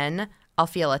open, I'll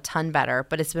feel a ton better,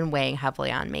 but it's been weighing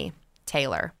heavily on me.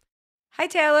 Taylor. Hi,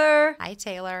 Taylor. Hi,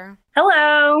 Taylor.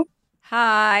 Hello.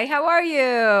 Hi, how are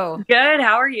you? Good.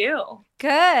 How are you?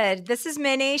 Good. This is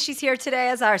Minnie. She's here today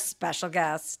as our special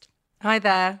guest. Hi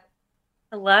there.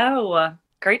 Hello.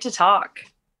 Great to talk.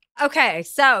 Okay,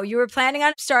 so you were planning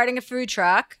on starting a food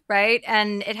truck, right?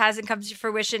 And it hasn't come to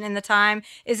fruition in the time.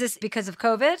 Is this because of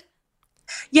COVID?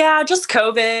 Yeah, just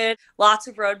COVID. Lots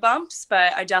of road bumps,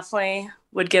 but I definitely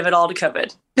would give it all to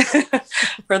COVID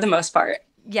for the most part.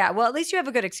 Yeah, well, at least you have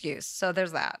a good excuse. So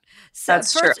there's that. So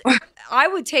That's true. I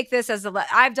would take this as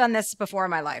I've done this before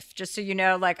in my life, just so you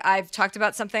know, like I've talked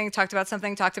about something,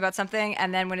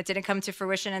 and then when it didn't come to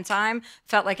fruition in time,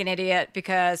 felt like an idiot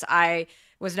because I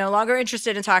was no longer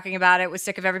interested in talking about it, was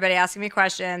sick of everybody asking me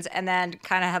questions, and then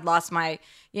kind of had lost my,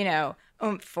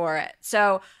 oomph for it.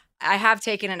 So I have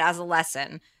taken it as a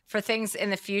lesson for things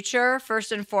in the future,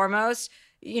 first and foremost.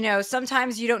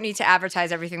 Sometimes you don't need to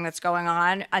advertise everything that's going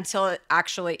on until it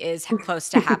actually is close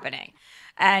to happening.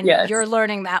 And Yes. You're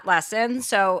learning that lesson.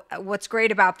 So what's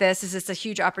great about this is it's a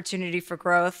huge opportunity for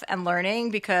growth and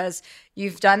learning because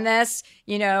you've done this,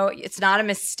 it's not a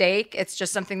mistake. It's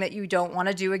just something that you don't want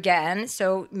to do again.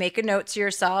 So make a note to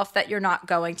yourself that you're not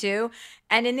going to.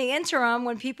 And in the interim,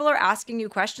 when people are asking you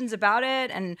questions about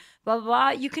it and blah, blah, blah,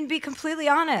 you can be completely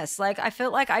honest. Like, I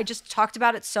feel like I just talked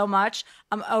about it so much.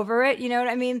 I'm over it. You know what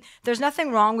I mean? There's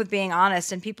nothing wrong with being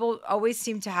honest. And people always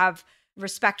seem to have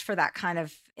respect for that kind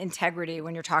of integrity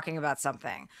when you're talking about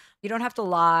something. You don't have to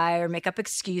lie or make up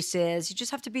excuses. You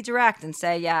just have to be direct and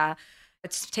say, yeah,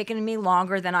 it's taken me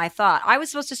longer than I thought. I was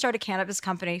supposed to start a cannabis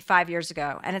company 5 years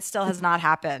ago, and it still has not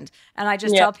happened. And I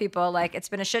just tell people, like, it's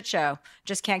been a shit show.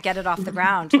 Just can't get it off the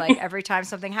ground. Like, every time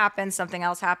something happens, something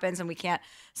else happens, and we can't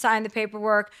sign the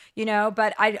paperwork,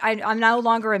 But I'm no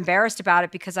longer embarrassed about it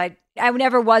because I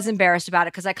never was embarrassed about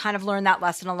it because I kind of learned that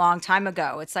lesson a long time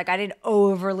ago. It's like I didn't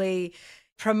overly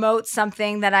promote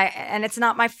something and it's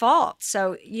not my fault.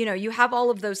 So, you have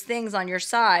all of those things on your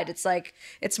side. It's like,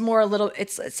 it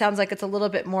sounds like it's a little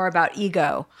bit more about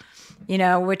ego,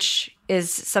 which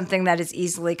is something that is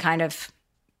easily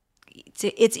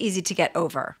it's easy to get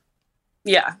over.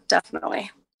 Yeah, definitely.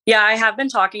 Yeah, I have been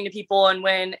talking to people, and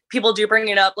when people do bring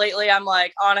it up lately, I'm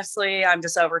like, honestly, I'm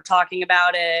just over talking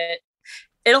about it.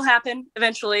 It'll happen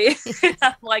eventually.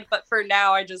 I'm like, but for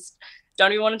now, I just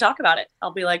don't even want to talk about it.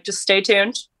 I'll be like, just stay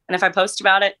tuned. And if I post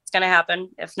about it, it's going to happen.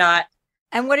 If not.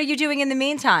 And what are you doing in the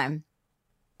meantime?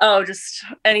 Oh, just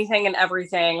anything and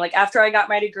everything. Like after I got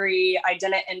my degree, I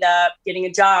didn't end up getting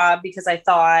a job because I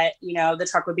thought, the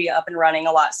truck would be up and running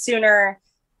a lot sooner.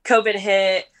 COVID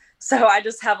hit. So I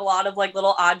just have a lot of like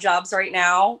little odd jobs right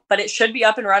now, but it should be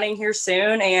up and running here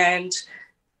soon. And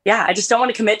yeah, I just don't want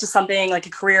to commit to something like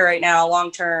a career right now,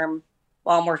 long-term,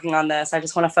 while I'm working on this. I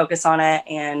just want to focus on it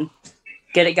and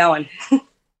get it going.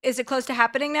 Is it close to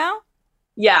happening now?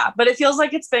 Yeah, but it feels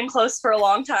like it's been close for a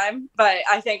long time, but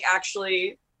I think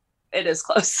actually it is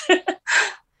close.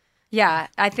 Yeah,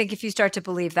 I think if you start to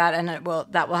believe that, and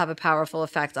that will have a powerful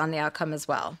effect on the outcome as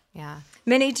well. Yeah.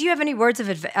 Minnie, do you have any words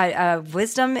of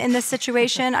wisdom in this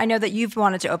situation? I know that you've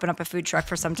wanted to open up a food truck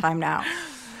for some time now.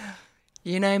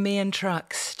 You know me and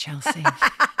trucks, Chelsea.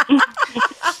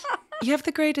 You have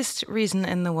the greatest reason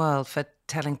in the world for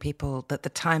telling people that the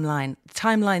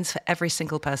timelines for every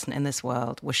single person in this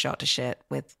world were shot to shit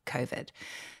with COVID.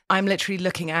 I'm literally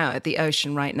looking out at the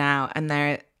ocean right now, and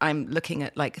I'm looking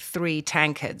at like 3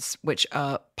 tankers, which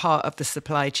are part of the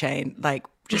supply chain, like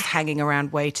just hanging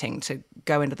around waiting to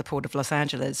go into the port of Los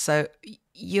Angeles. So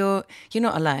you're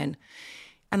not alone.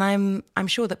 And I'm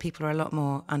sure that people are a lot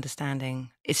more understanding.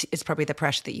 It's probably the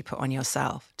pressure that you put on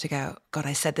yourself to go, God,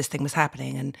 I said this thing was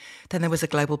happening, and then there was a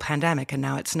global pandemic, and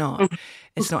now it's not.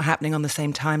 It's not happening on the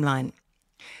same timeline.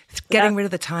 Getting rid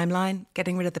of the timeline,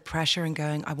 getting rid of the pressure and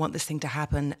going, I want this thing to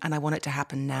happen, and I want it to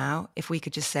happen now. If we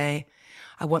could just say,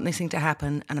 I want this thing to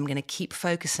happen, and I'm going to keep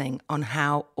focusing on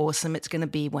how awesome it's going to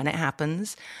be when it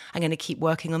happens. I'm going to keep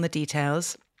working on the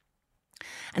details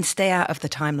and stay out of the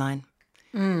timeline.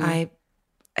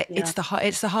 It's the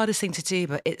hardest thing to do,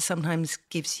 but it sometimes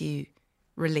gives you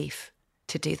relief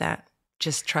to do that.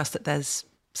 Just trust that there's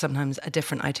sometimes a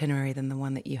different itinerary than the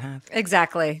one that you have.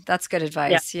 Exactly. That's good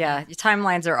advice. Yeah. Your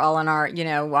timelines are all in our,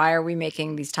 why are we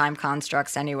making these time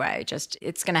constructs anyway? Just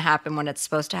it's going to happen when it's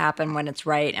supposed to happen, when it's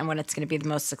right, and when it's going to be the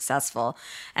most successful.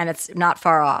 And it's not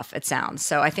far off, it sounds.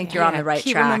 So I think you're on the right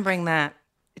keep track. Keep remembering that.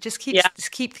 Just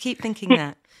keep thinking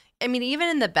that. I mean, even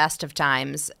in the best of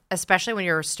times, especially when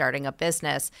you're starting a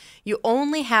business, you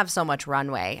only have so much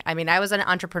runway. I mean, I was an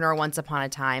entrepreneur once upon a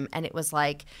time, and it was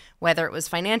like, whether it was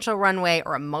financial runway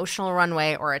or emotional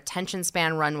runway or attention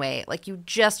span runway, like you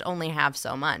just only have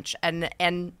so much.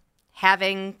 And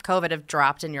having COVID have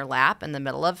dropped in your lap in the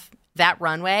middle of that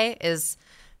runway is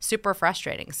super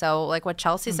frustrating. So like what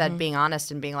Chelsea said, being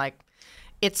honest and being like,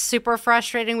 it's super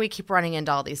frustrating. We keep running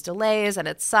into all these delays and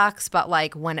it sucks. But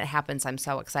like when it happens, I'm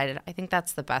so excited. I think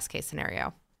that's the best case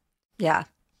scenario. Yeah.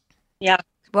 Yeah.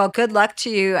 Well, good luck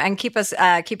to you, and keep us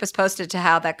posted to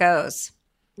how that goes.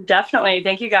 Definitely.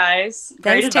 Thank you, guys.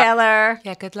 Thanks, Taylor.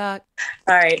 Yeah, good luck.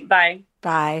 All right. Bye.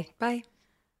 Bye. Bye.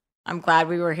 I'm glad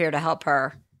we were here to help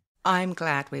her. I'm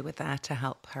glad we were there to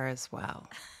help her as well.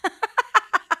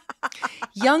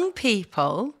 Young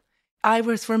people, I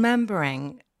was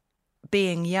remembering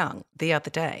being young the other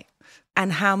day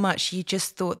and how much you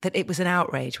just thought that it was an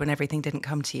outrage when everything didn't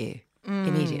come to you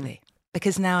immediately.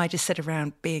 Because now I just sit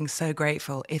around being so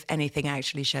grateful if anything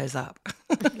actually shows up.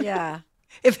 Yeah.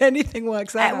 If anything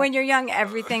works out. And when you're young,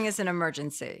 everything is an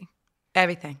emergency.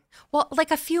 Everything. Well,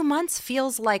 like a few months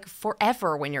feels like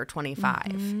forever when you're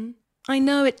 25. I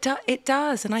know it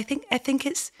does. And I think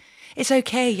it's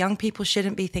okay. Young people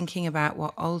shouldn't be thinking about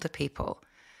what older people,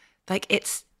 like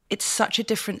it's such a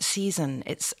different season.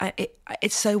 It's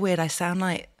so weird. I sound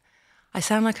like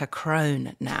a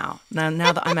crone now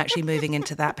that I'm actually moving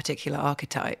into that particular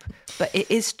archetype. But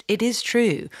it is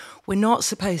true. We're not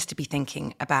supposed to be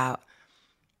thinking about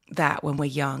that when we're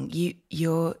young.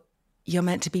 You're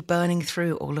meant to be burning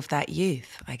through all of that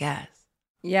youth, I guess.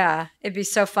 Yeah. It'd be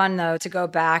so fun, though, to go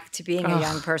back to being a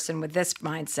young person with this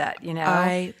mindset,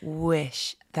 I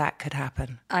wish that could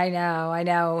happen. I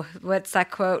know. What's that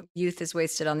quote? Youth is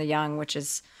wasted on the young, which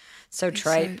is so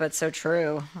trite, but so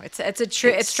true.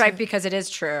 It's trite because it is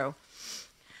true.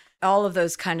 All of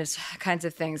those kinds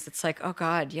of things. It's like, oh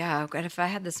God, yeah. God, if I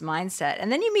had this mindset,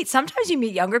 and then sometimes you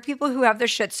meet younger people who have their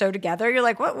shit so together. You're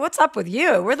like, what's up with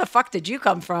you? Where the fuck did you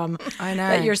come from? I know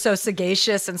that you're so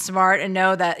sagacious and smart, and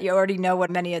know that you already know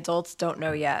what many adults don't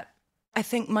know yet. I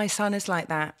think my son is like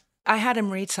that. I had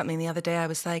him read something the other day. I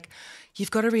was like,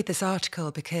 you've got to read this article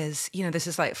because, this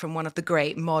is like from one of the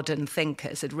great modern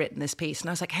thinkers had written this piece. And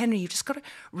I was like, Henry, you've just got to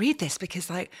read this because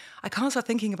like, I can't stop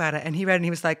thinking about it. And he read it and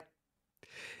he was like,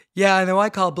 yeah, I know, I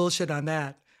call bullshit on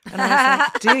that. And I was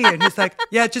like, do you? And he's like,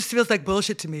 yeah, it just feels like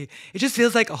bullshit to me. It just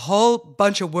feels like a whole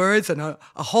bunch of words and a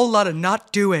whole lot of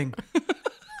not doing.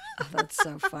 Oh, that's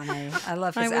so funny. I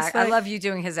love his I love you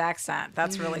doing his accent.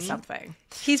 That's really something.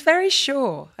 He's very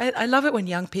sure. I love it when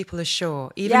young people are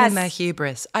sure, even in their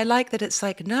hubris. I like that it's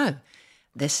like, no,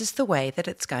 this is the way that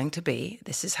it's going to be.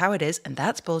 This is how it is. And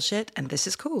that's bullshit. And this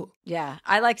is cool. Yeah.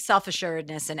 I like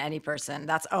self-assuredness in any person.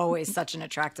 That's always such an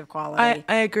attractive quality.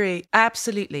 I agree.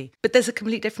 Absolutely. But there's a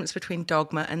complete difference between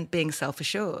dogma and being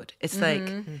self-assured. It's like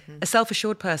a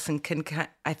self-assured person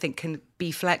can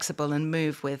be flexible and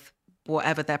move with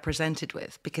whatever they're presented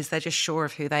with because they're just sure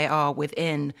of who they are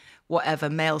within whatever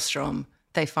maelstrom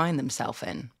they find themselves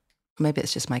in. Maybe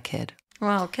it's just my kid.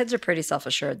 Well, kids are pretty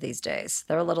self-assured these days.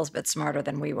 They're a little bit smarter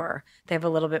than we were. They have a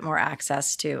little bit more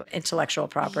access to intellectual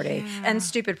property and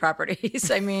stupid properties.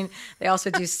 I mean, they also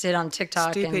do sit on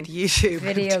TikTok stupid and YouTube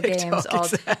video and TikTok, games all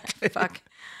day. Fuck.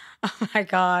 Oh my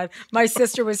God. My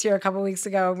sister was here a couple weeks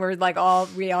ago and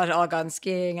we all gone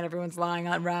skiing and everyone's lying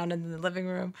around in the living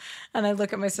room. And I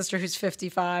look at my sister who's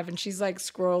 55 and she's like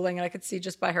scrolling and I could see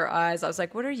just by her eyes. I was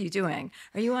like, what are you doing?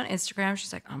 Are you on Instagram?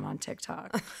 She's like, I'm on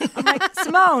TikTok. I'm like,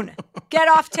 Simone, get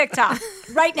off TikTok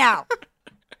right now.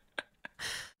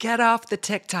 Get off the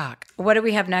TikTok. What do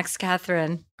we have next,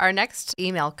 Catherine? Our next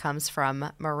email comes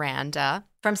from Miranda.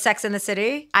 From Sex and the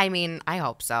City? I mean, I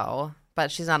hope so,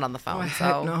 but she's not on the phone. I so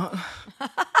hope not.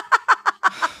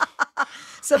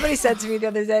 Somebody said to me the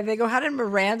other day, they go, how did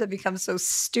Miranda become so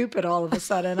stupid all of a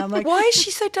sudden? I'm like, Why is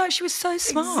she so dumb? She was so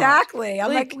smart. Exactly.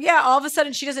 I'm like, yeah, all of a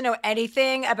sudden she doesn't know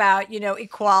anything about,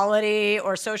 equality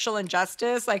or social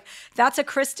injustice. Like, that's a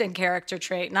Kristen character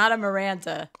trait, not a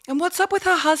Miranda. And what's up with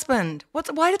her husband?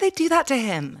 Why did they do that to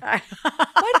him? Why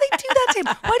did they do that to him?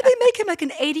 Why did they make him like an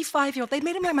 85-year-old? They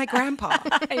made him like my grandpa.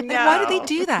 I know. Like, why did they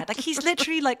do that? Like, he's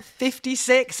literally like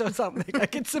 56 or something.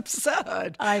 Like, it's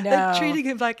absurd. I know. They're treating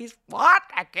him like he's, what?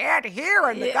 I can't hear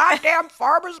in the goddamn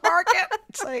farmer's market.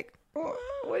 It's like, what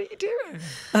are you doing?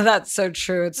 Oh, that's so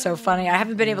true. It's so funny. I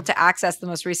haven't been able to access the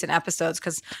most recent episodes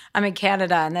because I'm in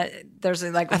Canada and there's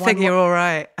like I think you're all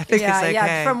right. I think yeah, it's okay.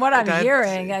 Yeah, from what I'm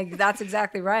hearing, that's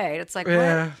exactly right. It's like,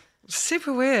 what?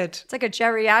 Super weird. It's like a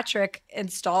geriatric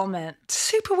installment.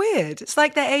 Super weird. It's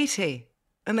like they're 80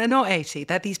 and they're not 80.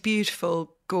 They're these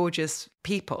beautiful, gorgeous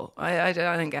people. I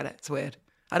don't get it. It's weird.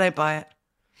 I don't buy it.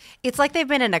 it's like they've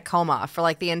been in a coma for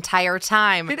like the entire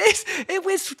time. It is. It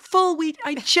was full.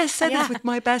 I just said this with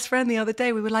my best friend the other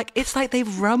day. We were like, it's like they've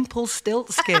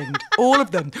Rumpelstiltskined, all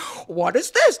of them. What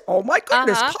is this? Oh my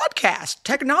goodness. Podcast,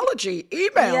 technology,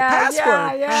 email,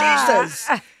 password. Jesus.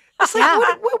 It's like,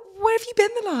 where have you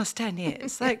been the last 10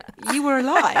 years? Like, you were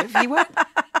alive.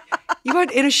 You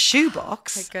weren't in a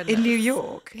shoebox in New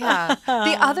York. Yeah.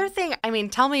 The other thing, I mean,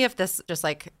 tell me if this just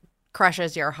like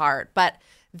crushes your heart, but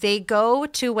they go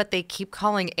to what they keep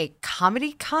calling a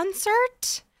comedy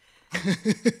concert.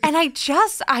 And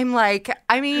I'm like,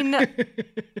 I mean,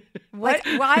 what?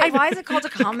 Why is it called a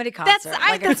comedy concert?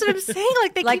 That's what I'm saying.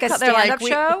 Like they like keep a stand-up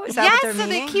show. Is that yes, what they're so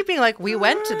meaning? they keep being like, we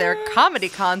went to their comedy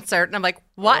concert, and I'm like,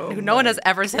 what? No one has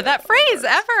ever said that phrase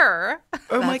ever.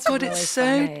 Oh my God, really it's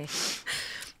funny.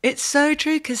 It's so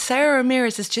true because Sarah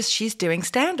Ramirez is she's doing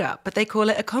stand-up, but they call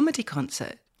it a comedy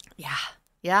concert. Yeah.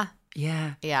 Yeah.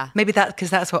 Maybe because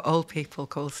that's what old people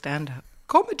call stand-up.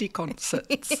 Comedy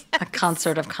concerts. A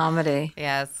concert of comedy.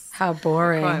 Yes. How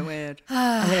boring. Quite weird.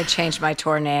 I'm going to change my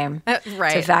tour name.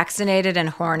 Right. To Vaccinated and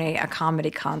Horny, a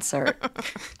comedy concert.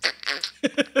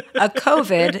 A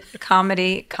COVID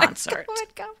comedy concert.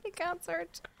 COVID comedy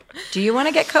concert. Do you want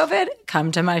to get COVID?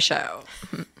 Come to my show.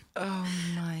 Oh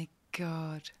my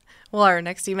God. Well, our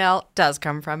next email does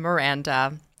come from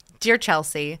Miranda. Dear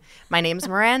Chelsea, my name's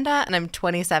Miranda, and I'm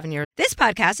 27 years old. This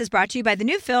podcast is brought to you by the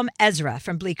new film Ezra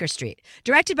from Bleecker Street,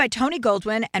 directed by Tony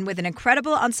Goldwyn and with an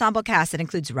incredible ensemble cast that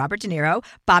includes Robert De Niro,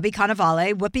 Bobby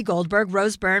Cannavale, Whoopi Goldberg,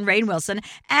 Rose Byrne, Rainn Wilson,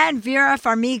 and Vera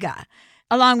Farmiga.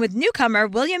 Along with newcomer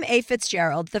William A.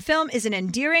 Fitzgerald, the film is an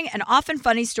endearing and often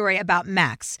funny story about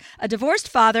Max, a divorced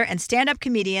father and stand-up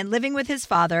comedian living with his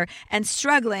father and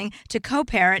struggling to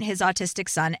co-parent his autistic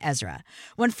son, Ezra.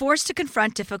 When forced to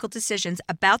confront difficult decisions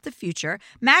about the future,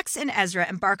 Max and Ezra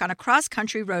embark on a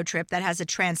cross-country road trip that has a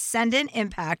transcendent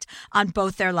impact on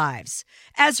both their lives.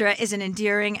 Ezra is an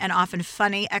endearing and often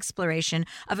funny exploration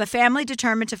of a family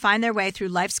determined to find their way through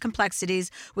life's complexities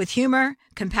with humor,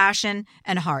 compassion,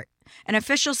 and heart. An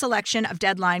official selection of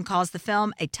Deadline calls the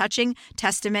film a touching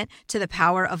testament to the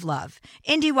power of love.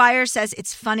 IndieWire says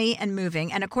it's funny and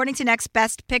moving, and according to Next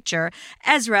Best Picture,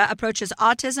 Ezra approaches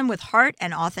autism with heart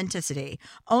and authenticity.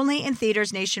 Only in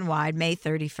theaters nationwide, May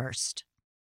 31st.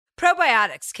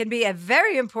 Probiotics can be a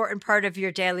very important part of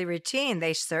your daily routine.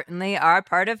 They certainly are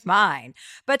part of mine.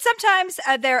 But sometimes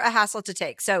they're a hassle to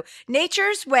take. So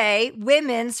Nature's Way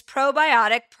Women's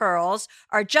Probiotic Pearls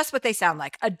are just what they sound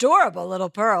like. Adorable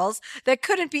little pearls that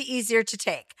couldn't be easier to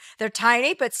take. They're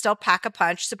tiny but still pack a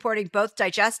punch, supporting both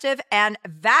digestive and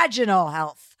vaginal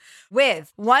health.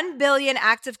 With 1 billion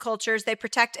active cultures, they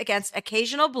protect against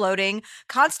occasional bloating,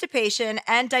 constipation,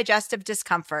 and digestive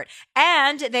discomfort.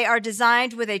 And they are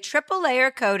designed with a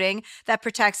triple-layer coating that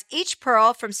protects each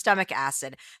pearl from stomach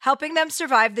acid, helping them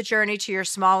survive the journey to your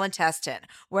small intestine,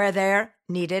 where they're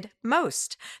needed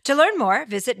most. To learn more,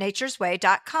 visit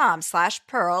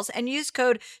naturesway.com/pearls and use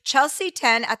code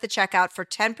Chelsea10 at the checkout for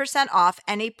 10% off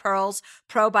any Pearls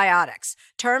probiotics.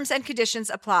 Terms and conditions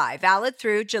apply. Valid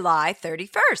through July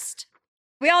 31st.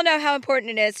 We all know how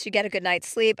important it is to get a good night's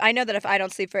sleep. I know that if I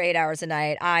don't sleep for 8 hours a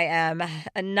night, I am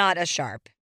not as sharp.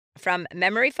 From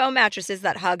memory foam mattresses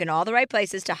that hug in all the right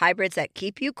places to hybrids that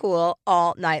keep you cool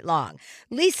all night long,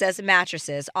 Lisa's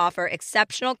mattresses offer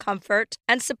exceptional comfort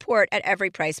and support at every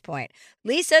price point.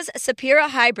 Lisa's Sapira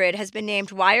Hybrid has been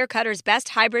named Wirecutter's best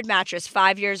hybrid mattress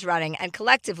 5 years running, and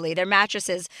collectively, their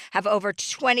mattresses have over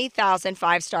 20,000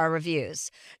 five-star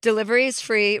reviews. Delivery is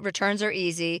free, returns are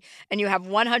easy, and you have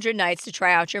 100 nights to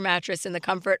try out your mattress in the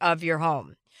comfort of your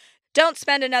home. Don't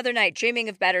spend another night dreaming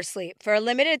of better sleep. For a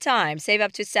limited time, save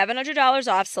up to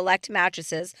 $700 off select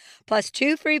mattresses, plus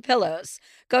 2 free pillows.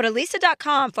 Go to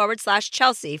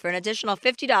leesa.com/Chelsea for an additional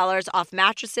 $50 off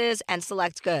mattresses and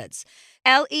select goods.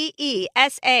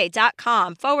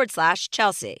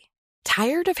 LEESA.com/Chelsea.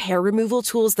 Tired of hair removal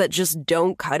tools that just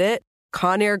don't cut it?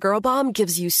 Conair Girl Bomb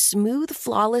gives you smooth,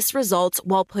 flawless results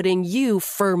while putting you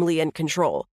firmly in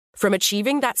control. From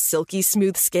achieving that silky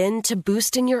smooth skin to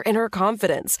boosting your inner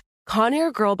confidence,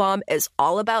 Conair Girl Bomb is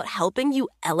all about helping you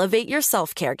elevate your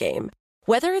self-care game.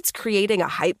 Whether it's creating a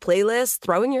hype playlist,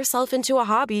 throwing yourself into a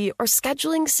hobby, or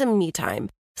scheduling some me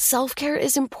time, self-care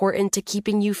is important to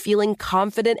keeping you feeling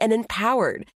confident and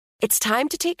empowered. It's time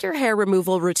to take your hair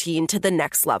removal routine to the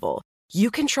next level.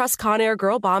 You can trust Conair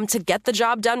Girl Bomb to get the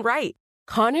job done right.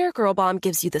 Conair Girl Bomb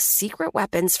gives you the secret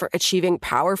weapons for achieving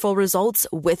powerful results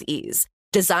with ease.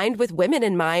 Designed with women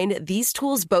in mind, these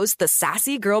tools boast the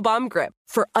sassy Girl Bomb grip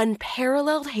for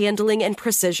unparalleled handling and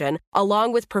precision,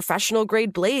 along with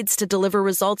professional-grade blades to deliver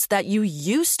results that you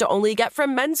used to only get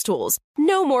from men's tools.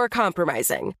 No more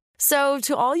compromising. So,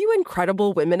 to all you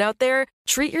incredible women out there,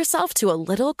 treat yourself to a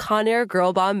little Conair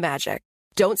Girl Bomb magic.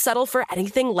 Don't settle for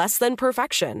anything less than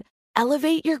perfection.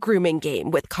 Elevate your grooming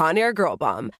game with Conair Girl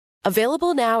Bomb.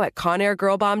 Available now at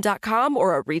ConairGirlBomb.com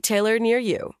or a retailer near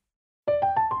you.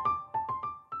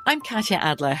 I'm Katya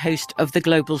Adler, host of The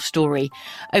Global Story.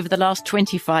 Over the last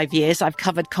 25 years, I've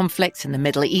covered conflicts in the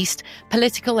Middle East,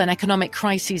 political and economic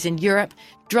crises in Europe,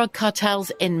 drug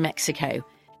cartels in Mexico.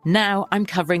 Now I'm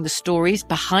covering the stories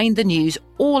behind the news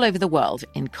all over the world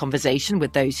in conversation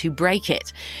with those who break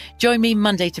it. Join me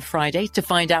Monday to Friday to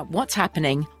find out what's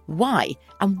happening, why,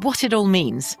 and what it all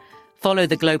means. Follow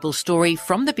The Global Story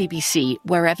from the BBC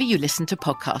wherever you listen to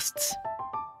podcasts.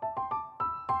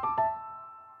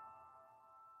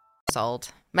 Old.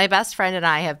 My best friend and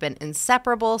I have been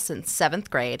inseparable since 7th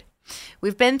grade.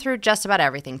 We've been through just about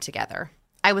everything together.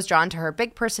 I was drawn to her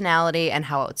big personality and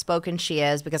how outspoken she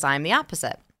is because I'm the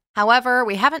opposite. However,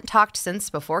 we haven't talked since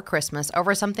before Christmas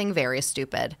over something very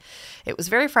stupid. It was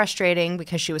very frustrating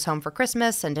because she was home for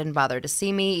Christmas and didn't bother to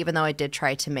see me, even though I did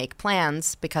try to make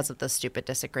plans because of this stupid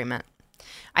disagreement.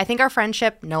 I think our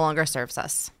friendship no longer serves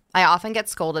us. I often get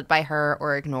scolded by her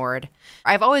or ignored.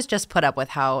 I've always just put up with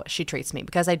how she treats me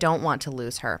because I don't want to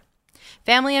lose her.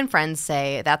 Family and friends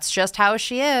say that's just how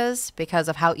she is because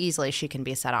of how easily she can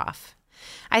be set off.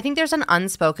 I think there's an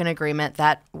unspoken agreement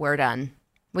that we're done.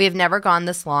 We have never gone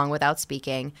this long without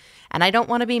speaking, and I don't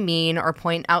want to be mean or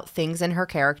point out things in her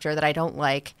character that I don't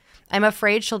like. I'm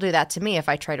afraid she'll do that to me if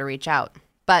I try to reach out.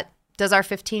 But does our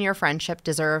 15-year friendship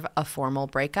deserve a formal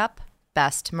breakup?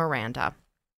 Best, Miranda.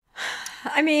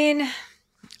 I mean,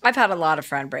 I've had a lot of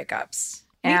friend breakups.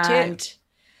 Me too.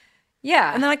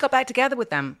 Yeah. And then I got back together with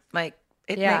them.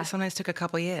 Yeah. Sometimes took a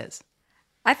couple of years.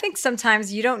 I think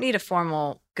sometimes you don't need a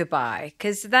formal goodbye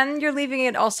because then you're leaving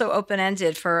it also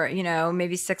open-ended for,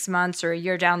 maybe 6 months or a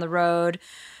year down the road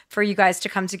for you guys to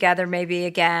come together maybe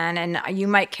again. And you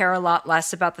might care a lot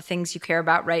less about the things you care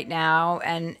about right now.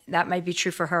 And that might be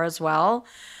true for her as well.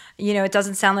 It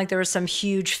doesn't sound like there was some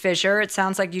huge fissure. It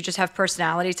sounds like you just have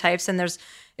personality types and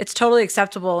it's totally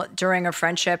acceptable during a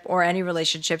friendship or any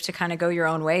relationship to kind of go your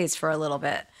own ways for a little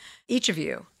bit, each of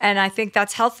you. And I think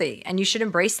that's healthy and you should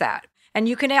embrace that. And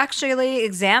you can actually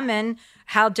examine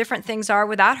how different things are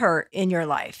without her in your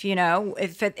life.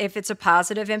 If it's a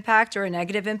positive impact or a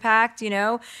negative impact,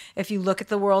 if you look at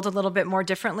the world a little bit more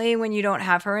differently when you don't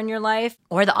have her in your life,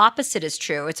 or the opposite is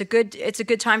true. It's a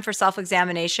good time for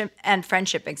self-examination and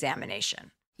friendship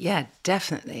examination. Yeah,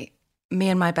 definitely. Me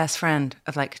and my best friend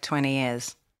of 20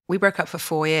 years, we broke up for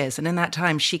 4 years. And in that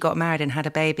time, she got married and had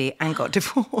a baby and got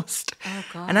divorced. Oh,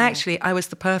 God. And actually, I was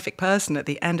the perfect person at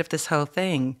the end of this whole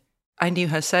thing. I knew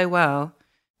her so well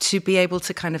to be able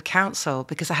to kind of counsel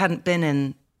because I hadn't been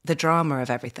in the drama of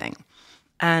everything.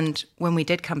 And when we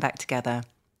did come back together,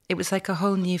 it was like a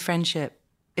whole new friendship.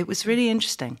 It was really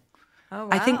interesting. Oh,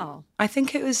 wow. I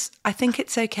think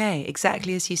it's okay,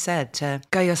 exactly as you said, to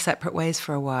go your separate ways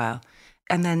for a while.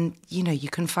 And then, you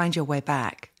can find your way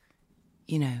back.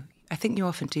 I think you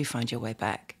often do find your way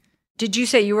back. Did you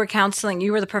say you were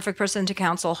the perfect person to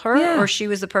counsel her, or she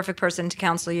was the perfect person to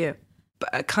counsel you?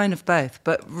 Kind of both,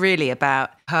 but really about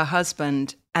her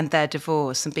husband and their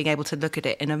divorce and being able to look at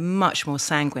it in a much more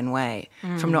sanguine way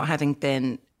from not having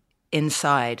been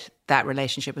inside that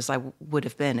relationship as I would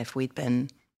have been if we'd been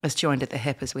as joined at the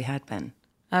hip as we had been.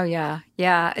 Oh, yeah.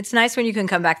 Yeah. It's nice when you can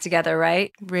come back together,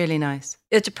 right? Really nice.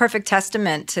 It's a perfect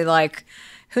testament to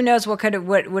who knows what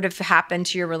would have happened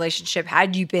to your relationship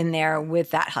had you been there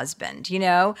with that husband,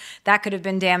 that could have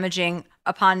been damaging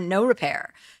upon no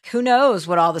repair. Who knows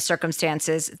what all the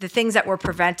circumstances, the things that were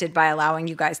prevented by allowing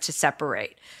you guys to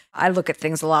separate. I look at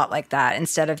things a lot like that.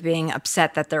 Instead of being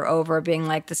upset that they're over, being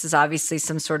like, this is obviously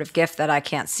some sort of gift that I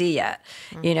can't see yet,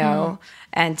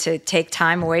 and to take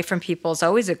time away from people is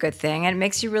always a good thing. And it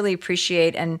makes you really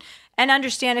appreciate and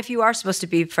understand if you are supposed to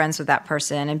be friends with that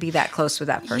person and be that close with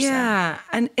that person. Yeah.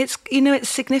 And it's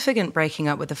significant breaking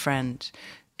up with a friend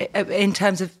in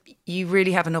terms of you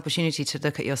really have an opportunity to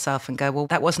look at yourself and go, well,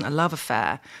 that wasn't a love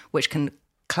affair, which can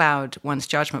cloud one's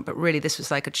judgment. But really, this was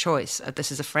like a choice.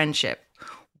 This is a friendship.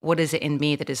 What is it in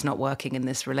me that is not working in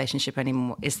this relationship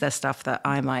anymore? Is there stuff that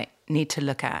I might need to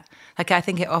look at? Like, I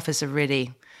think it offers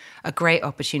a great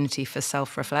opportunity for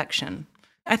self-reflection.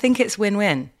 I think it's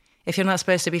win-win. If you're not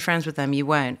supposed to be friends with them, you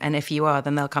won't. And if you are,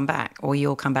 then they'll come back, or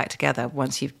you'll come back together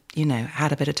once you've,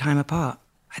 had a bit of time apart.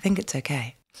 I think it's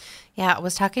okay. Yeah, I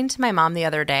was talking to my mom the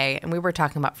other day, and we were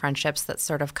talking about friendships that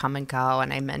sort of come and go.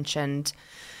 And I mentioned,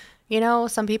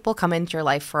 some people come into your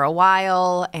life for a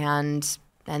while and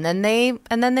then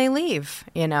they leave,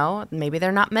 maybe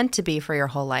they're not meant to be for your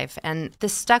whole life. And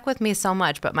this stuck with me so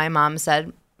much, but my mom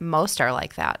said most are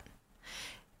like that.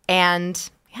 And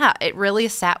yeah, it really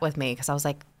sat with me because I was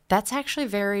like, that's actually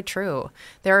very true.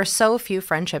 There are so few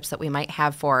friendships that we might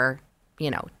have for,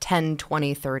 10,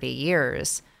 20, 30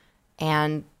 years.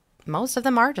 And most of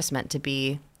them are just meant to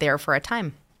be there for a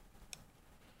time.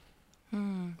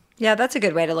 Yeah, that's a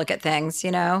good way to look at things,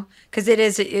 because it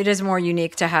is more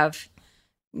unique to have.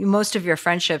 Most of your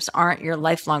friendships aren't your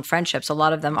lifelong friendships. A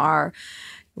lot of them are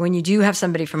when you do have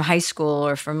somebody from high school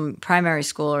or from primary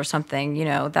school or something,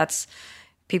 that's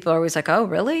people are always like, oh,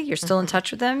 really? You're still in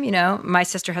touch with them? My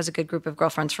sister has a good group of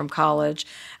girlfriends from college.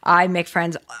 I make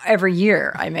friends every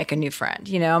year. I make a new friend.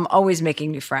 I'm always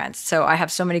making new friends. So I have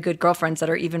so many good girlfriends that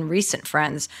are even recent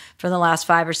friends for the last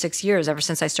 5 or 6 years, ever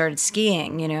since I started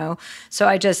skiing, So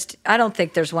I don't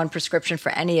think there's one prescription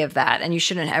for any of that. And you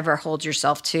shouldn't ever hold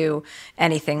yourself to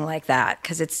anything like that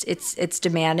because it's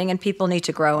demanding and people need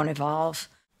to grow and evolve.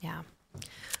 Yeah.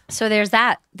 So there's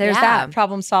that. There's that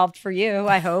problem solved for you,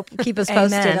 I hope. Keep us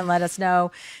posted Amen. and let us know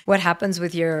what happens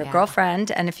with your girlfriend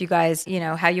and if you guys,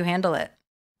 how you handle it.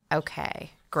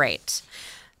 Okay, great.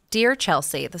 Dear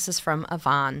Chelsea, this is from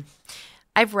Yvonne.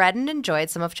 I've read and enjoyed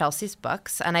some of Chelsea's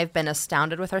books, and I've been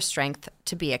astounded with her strength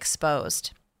to be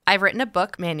exposed. I've written a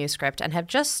book manuscript and have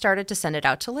just started to send it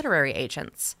out to literary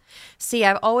agents. See,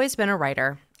 I've always been a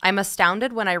writer. I'm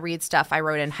astounded when I read stuff I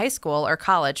wrote in high school or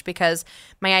college because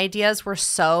my ideas were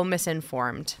so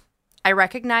misinformed. I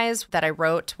recognize that I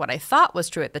wrote what I thought was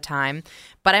true at the time,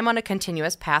 but I'm on a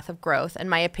continuous path of growth and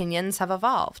my opinions have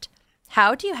evolved.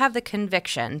 How do you have the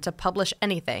conviction to publish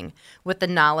anything with the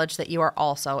knowledge that you are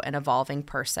also an evolving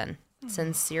person?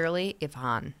 Sincerely,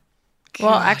 Yvonne.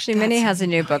 Well, actually, Minnie has a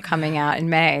new book coming out in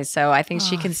May, so I think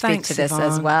she can speak to this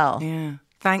as well. Yeah.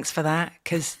 Thanks for that,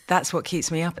 because that's what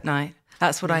keeps me up at night.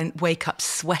 That's what I wake up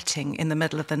sweating in the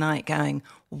middle of the night going,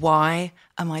 why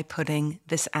am I putting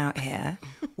this out here?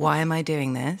 Why am I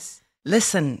doing this?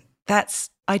 Listen,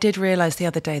 I did realize the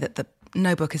other day that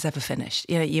no book is ever finished.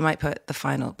 You might put the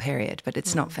final period, but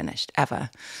it's not finished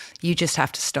ever. You just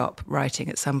have to stop writing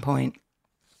at some point.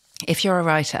 If you're a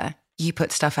writer, you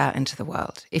put stuff out into the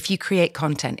world. If you create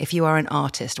content, if you are an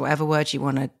artist, whatever word you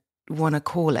want to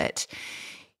call it,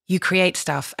 you create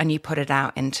stuff and you put it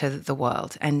out into the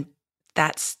world. And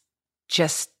that's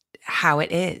just how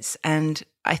it is. And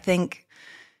I think,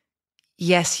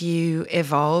 yes, you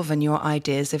evolve and your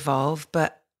ideas evolve,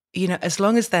 but, as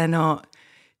long as they're not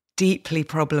deeply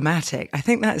problematic, I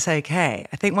think that's okay.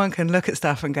 I think one can look at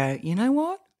stuff and go, you know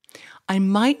what? I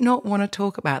might not want to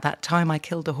talk about that time I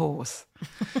killed a horse.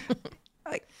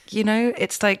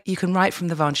 It's like you can write from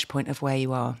the vantage point of where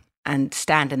you are and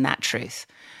stand in that truth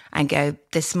and go,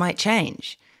 this might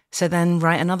change. So then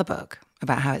write another book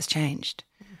about how it's changed.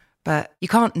 But you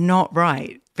can't not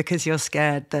write because you're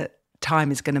scared that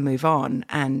time is going to move on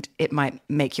and it might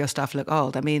make your stuff look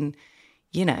old. I mean,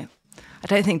 I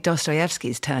don't think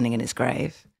Dostoevsky's turning in his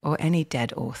grave or any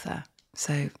dead author.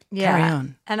 So carry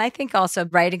on. And I think also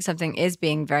writing something is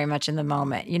being very much in the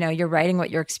moment. You're writing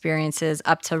what your experience is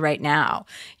up to right now.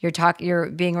 You're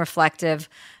being reflective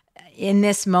in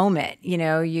this moment.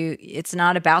 It's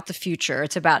not about the future,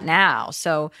 it's about now.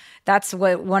 So that's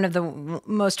one of the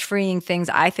most freeing things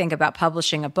I think about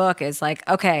publishing a book is like,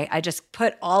 okay, I just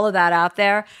put all of that out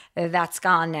there. That's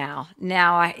gone now.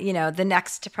 Now the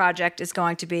next project is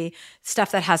going to be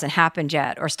stuff that hasn't happened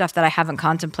yet or stuff that I haven't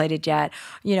contemplated yet.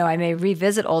 I may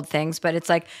revisit old things, but it's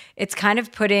like, it's kind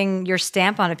of putting your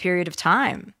stamp on a period of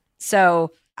time.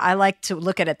 So I like to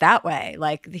look at it that way.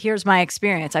 Like, here's my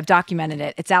experience. I've documented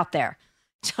it. It's out there.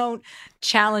 Don't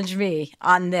challenge me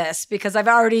on this because I've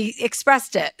already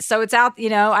expressed it. So it's out,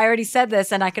 I already said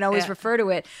this and I can always refer to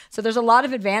it. So there's a lot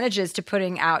of advantages to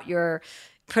putting your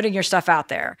stuff out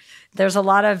there. There's a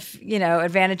lot of,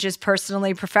 advantages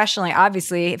personally, professionally.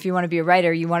 Obviously, if you want to be a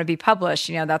writer, you want to be published.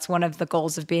 That's one of the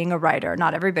goals of being a writer.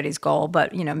 Not everybody's goal,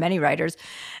 but, many writers.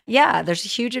 Yeah, there's a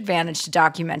huge advantage to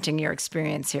documenting your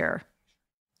experience here.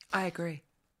 I agree.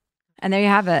 And there you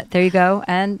have it. There you go.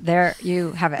 And there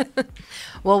you have it.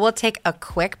 Well, we'll take a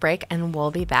quick break and we'll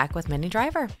be back with Minnie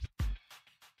Driver.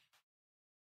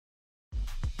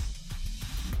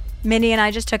 Minnie and I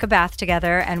just took a bath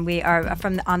together, and we are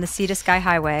on the Sea to Sky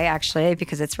Highway, actually,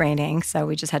 because it's raining. So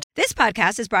we just had to. This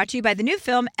podcast is brought to you by the new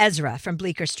film Ezra from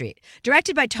Bleecker Street,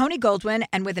 directed by Tony Goldwyn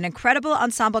and with an incredible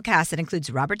ensemble cast that includes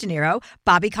Robert De Niro,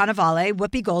 Bobby Cannavale,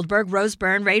 Whoopi Goldberg, Rose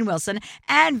Byrne, Rainn Wilson,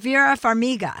 and Vera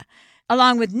Farmiga.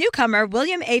 Along with newcomer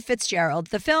William A. Fitzgerald,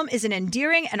 the film is an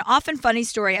endearing and often funny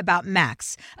story about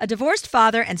Max, a divorced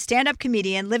father and stand-up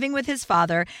comedian living with his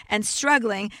father and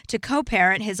struggling to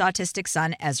co-parent his autistic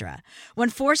son, Ezra. When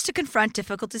forced to confront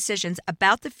difficult decisions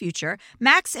about the future,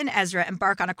 Max and Ezra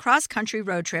embark on a cross-country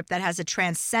road trip that has a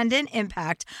transcendent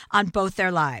impact on both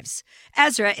their lives.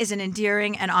 Ezra is an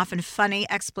endearing and often funny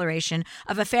exploration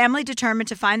of a family determined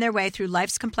to find their way through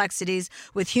life's complexities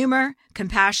with humor,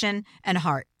 compassion, and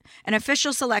heart. An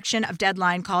official selection of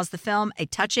Deadline calls the film a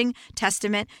touching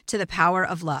testament to the power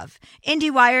of love.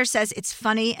 IndieWire says it's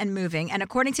funny and moving, and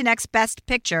according to Next Best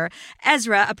Picture,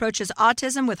 Ezra approaches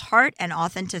autism with heart and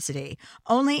authenticity.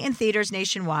 Only in theaters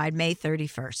nationwide, May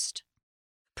 31st.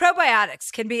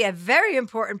 Probiotics can be a very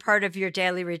important part of your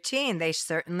daily routine. They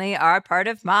certainly are part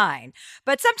of mine.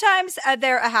 But sometimes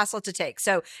they're a hassle to take.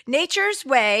 So Nature's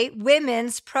Way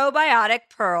Women's Probiotic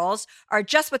Pearls are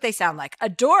just what they sound like.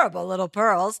 Adorable little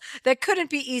pearls that couldn't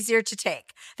be easier to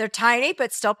take. They're tiny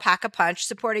but still pack a punch,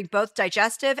 supporting both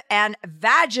digestive and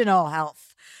vaginal health.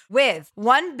 With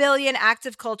 1 billion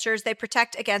active cultures, they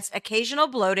protect against occasional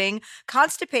bloating,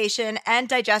 constipation, and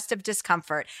digestive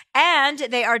discomfort. And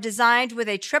they are designed with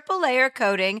a triple-layer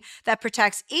coating that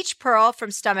protects each pearl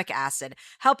from stomach acid,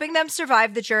 helping them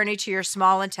survive the journey to your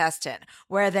small intestine,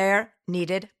 where they're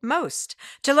needed most.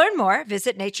 To learn more,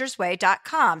 visit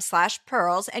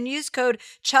naturesway.com/pearls and use code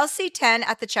Chelsea10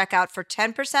 at the checkout for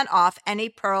 10% off any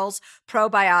Pearls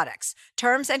probiotics.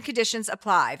 Terms and conditions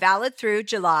apply. Valid through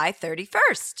July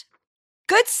 31st.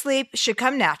 Good sleep should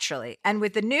come naturally, and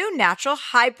with the new Natural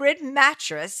Hybrid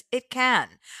mattress, it can.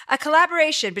 A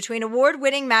collaboration between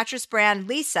award-winning mattress brand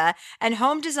Leesa and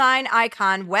home design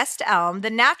icon West Elm, the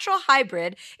Natural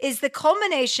Hybrid is the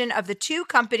culmination of the two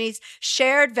companies'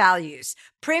 shared values: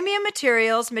 premium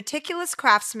materials, meticulous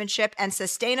craftsmanship, and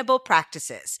sustainable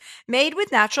practices. Made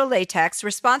with natural latex,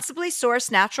 responsibly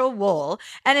sourced natural wool,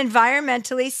 and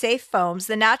environmentally safe foams,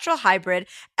 the Natural Hybrid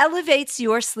elevates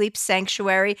your sleep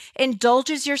sanctuary, indulges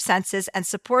your senses, and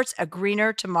supports a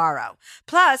greener tomorrow.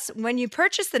 Plus, when you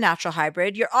purchase the Natural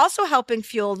Hybrid, you're also helping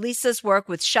fuel Leesa's work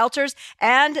with shelters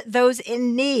and those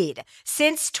in need.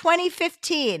 Since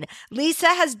 2015,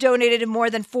 Leesa has donated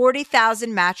more than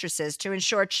 40,000 mattresses to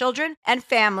ensure children and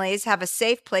families have a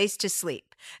safe place to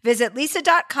sleep. Visit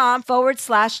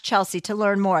Leesa.com/Chelsea to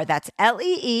learn more. That's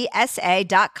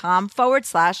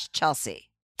LEESA.com/Chelsea.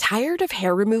 Tired of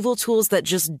hair removal tools that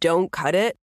just don't cut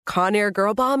it? Conair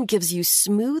Girl Bomb gives you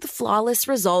smooth, flawless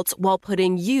results while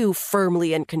putting you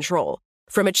firmly in control.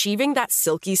 From achieving that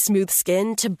silky smooth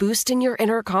skin to boosting your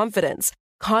inner confidence,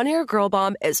 Conair Girl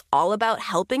Bomb is all about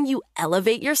helping you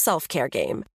elevate your self-care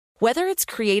game. Whether it's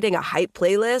creating a hype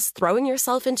playlist, throwing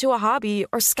yourself into a hobby,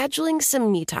 or scheduling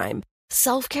some me time,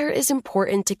 self-care is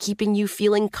important to keeping you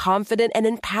feeling confident and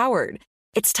empowered.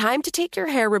 It's time to take your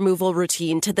hair removal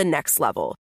routine to the next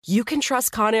level. You can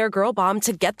trust Conair Girl Bomb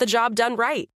to get the job done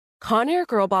right. Conair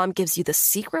Girl Bomb gives you the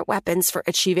secret weapons for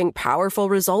achieving powerful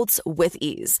results with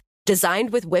ease.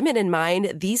 Designed with women in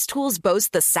mind, these tools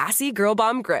boast the sassy Girl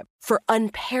Bomb grip for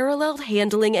unparalleled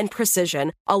handling and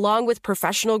precision, along with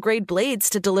professional-grade blades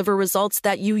to deliver results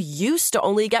that you used to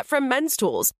only get from men's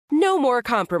tools. No more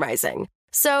compromising.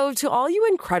 So, to all you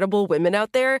incredible women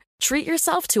out there, treat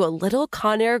yourself to a little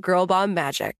Conair Girl Bomb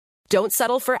magic. Don't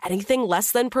settle for anything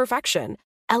less than perfection.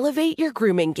 Elevate your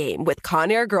grooming game with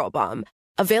Conair Girl Bomb.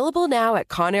 Available now at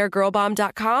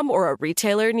ConairGirlBomb.com or a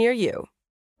retailer near you.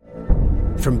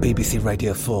 From BBC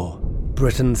Radio 4,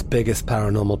 Britain's biggest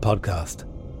paranormal podcast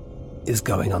is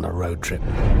going on a road trip.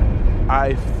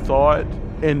 I thought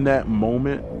in that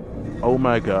moment, oh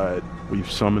my God,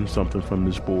 we've summoned something from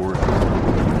this board.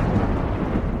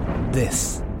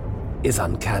 This is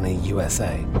Uncanny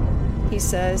USA. He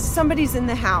says, somebody's in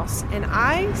the house, and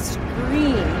I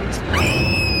screamed.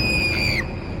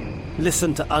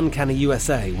 Listen to Uncanny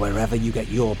USA wherever you get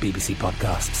your BBC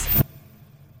podcasts,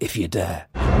 if you dare.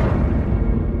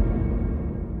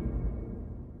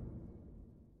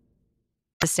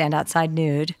 To stand outside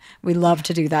nude. We love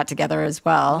to do that together as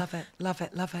well. Love it, love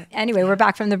it, love it. Anyway, we're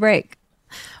back from the break.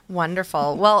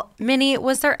 Wonderful. Well, Minnie,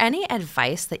 was there any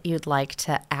advice that you'd like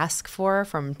to ask for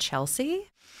from Chelsea?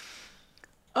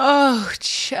 Oh,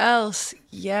 Chelsea,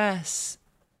 yes.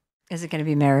 Is it going to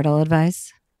be marital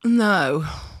advice? No,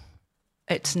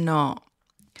 it's not.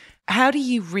 How do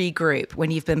you regroup when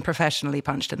you've been professionally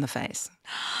punched in the face?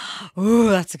 Ooh,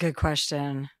 that's a good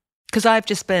question. Because I've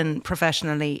just been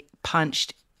professionally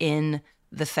punched in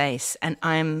the face, and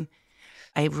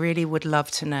I really would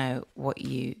love to know what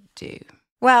you do.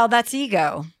 Well, that's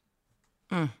ego.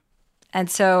 Mm. And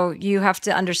so you have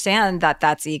to understand that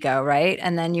that's ego, right?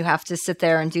 And then you have to sit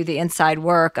there and do the inside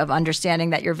work of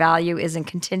understanding that your value isn't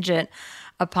contingent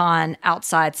upon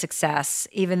outside success,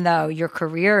 even though your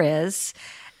career is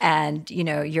and, you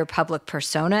know, your public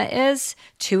persona is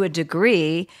to a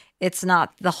degree. It's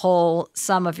not the whole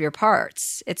sum of your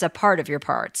parts. It's a part of your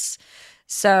parts.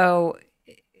 So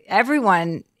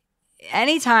everyone,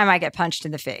 anytime I get punched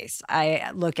in the face,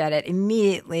 I look at it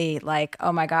immediately like,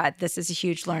 oh my God, this is a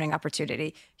huge learning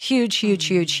opportunity. Huge, huge,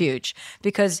 huge, huge.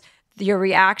 Because your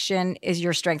reaction is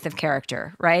your strength of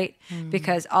character, right?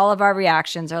 Because all of our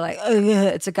reactions are like, oh,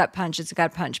 it's a gut punch, it's a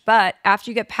gut punch. But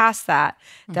after you get past that,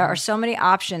 there are so many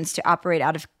options to operate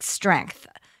out of strength,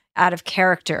 out of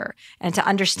character, and to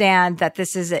understand that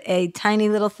this is a tiny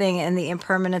little thing in the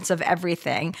impermanence of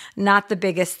everything, not the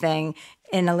biggest thing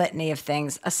in a litany of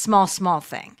things, a small, small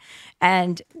thing.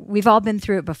 And we've all been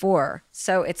through it before.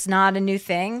 So it's not a new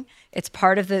thing. It's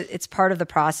part of the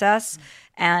process.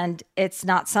 And it's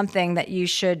not something that you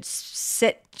should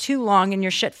sit too long in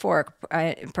your shit for.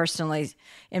 Personally,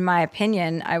 in my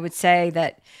opinion, I would say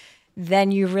that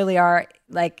then you really are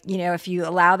like, you know, if you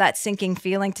allow that sinking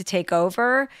feeling to take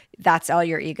over, that's all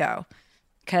your ego.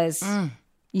 Because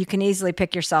you can easily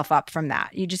pick yourself up from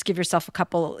that. You just give yourself a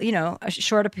couple, you know, a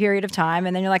shorter period of time,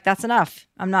 and then you're like, that's enough.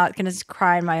 I'm not going to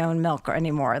cry in my own milk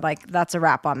anymore. Like, that's a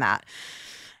wrap on that.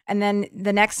 And then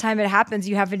the next time it happens,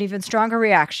 you have an even stronger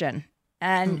reaction.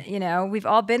 And, you know, we've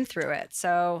all been through it.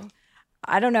 So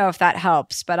I don't know if that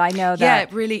helps, but I know that. Yeah,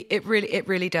 it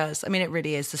really does. I mean, it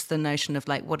really is just the notion of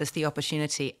like, what is the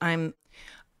opportunity? I'm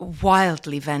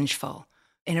wildly vengeful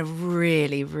in a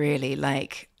really, really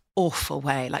like awful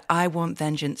way. Like, I want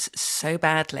vengeance so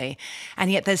badly,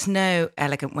 and yet there's no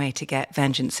elegant way to get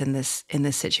vengeance in this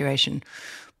situation.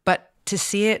 But to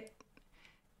see it,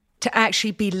 to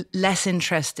actually be less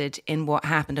interested in what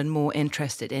happened and more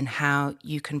interested in how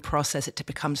you can process it to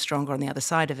become stronger on the other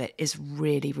side of it is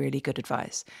really, really good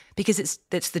advice. Because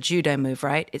it's the judo move,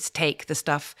 right? It's take the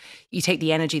stuff, you take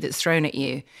the energy that's thrown at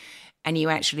you and you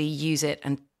actually use it,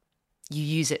 and you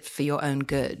use it for your own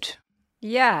good.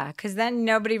 Yeah, because then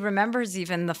nobody remembers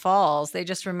even the falls. They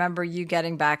just remember you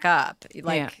getting back up,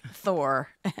 like Thor.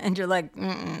 And you're like,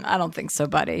 I don't think so,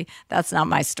 buddy. That's not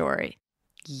my story.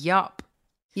 Yup.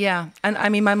 Yeah. And I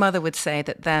mean, my mother would say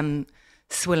that them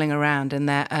swilling around in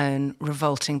their own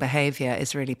revolting behavior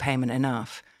is really payment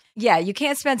enough. Yeah, you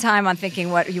can't spend time on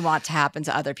thinking what you want to happen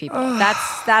to other people.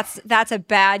 That's a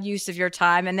bad use of your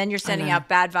time, and then you're sending out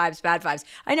bad vibes.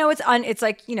 I know it's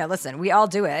like, you know, listen, we all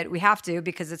do it. We have to,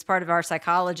 because it's part of our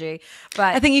psychology.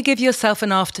 But I think you give yourself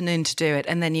an afternoon to do it,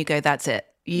 and then you go, that's it.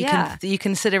 You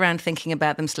can sit around thinking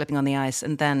about them slipping on the ice,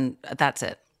 and then that's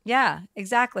it. Yeah,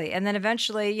 exactly. And then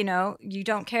eventually, you know, you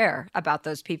don't care about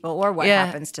those people or what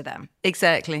happens to them.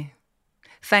 Exactly.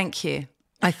 Thank you.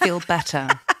 I feel better.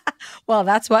 Well,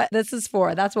 that's what this is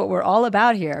for. That's what we're all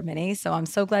about here, Minnie. So I'm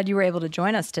so glad you were able to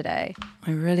join us today.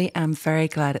 I really am very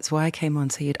glad. It's why I came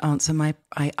on, so you'd answer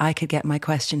I could get my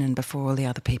question in before all the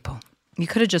other people. You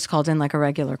could have just called in like a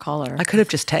regular caller. I could have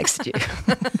just texted you.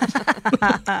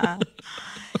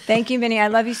 Thank you, Minnie. I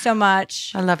love you so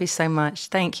much. I love you so much.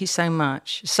 Thank you so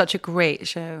much. Such a great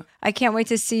show. I can't wait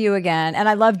to see you again. And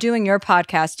I love doing your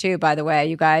podcast too, by the way,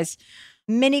 you guys.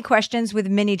 Mini Questions with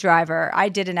Minnie Driver. I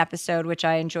did an episode which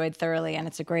I enjoyed thoroughly, and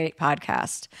it's a great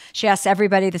podcast. She asks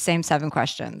everybody the same 7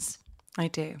 questions. I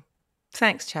do.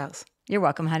 Thanks, Charles. You're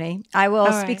welcome, honey. I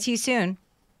will speak to you soon.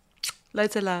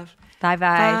 Loads of love.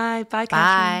 Bye-bye. Bye,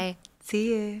 Catherine.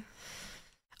 See you.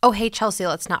 Oh, hey, Chelsea,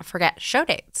 let's not forget show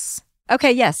dates.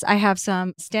 Okay, yes, I have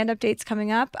some stand-up dates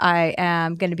coming up. I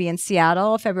am going to be in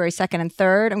Seattle, February 2nd and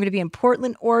 3rd. I'm going to be in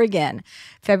Portland, Oregon,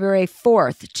 February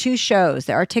 4th, 2 shows.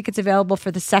 There are tickets available for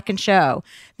the second show.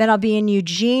 Then I'll be in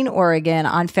Eugene, Oregon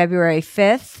on February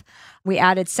 5th. We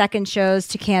added second shows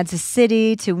to Kansas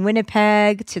City, to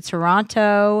Winnipeg, to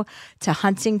Toronto, to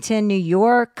Huntington, New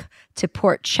York, to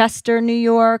Port Chester, New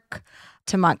York,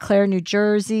 to Montclair, New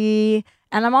Jersey.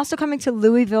 And I'm also coming to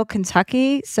Louisville,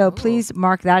 Kentucky. So please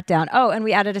mark that down. Oh, and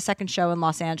we added a second show in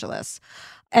Los Angeles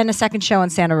and a second show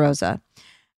in Santa Rosa.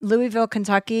 Louisville,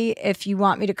 Kentucky, if you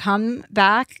want me to come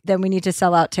back, then we need to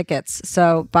sell out tickets.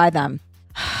 So buy them.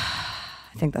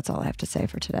 I think that's all I have to say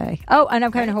for today. Oh, and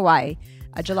I'm coming to Hawaii.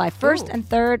 July 1st and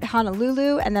 3rd,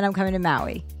 Honolulu, and then I'm coming to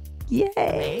Maui. Yay.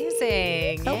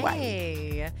 Amazing.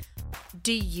 Yay.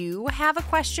 Do you have a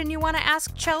question you want to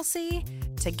ask Chelsea?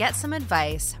 To get some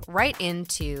advice, write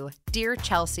into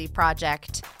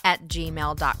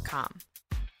dearchelseaproject@gmail.com.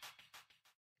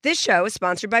 This show is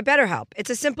sponsored by BetterHelp. It's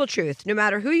a simple truth. No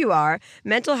matter who you are,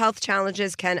 mental health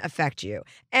challenges can affect you,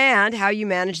 and how you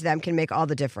manage them can make all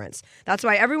the difference. That's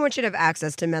why everyone should have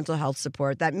access to mental health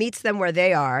support that meets them where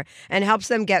they are and helps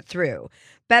them get through.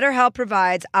 BetterHelp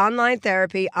provides online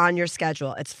therapy on your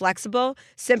schedule. It's flexible,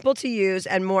 simple to use,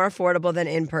 and more affordable than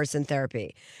in-person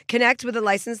therapy. Connect with a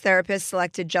licensed therapist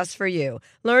selected just for you.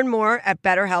 Learn more at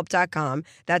BetterHelp.com.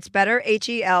 That's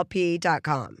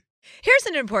BetterHelp.com. Here's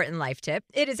an important life tip.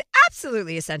 It is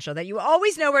absolutely essential that you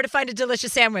always know where to find a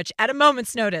delicious sandwich at a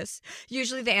moment's notice.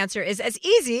 Usually the answer is as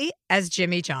easy as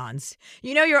Jimmy John's.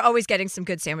 You know you're always getting some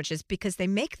good sandwiches because they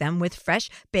make them with fresh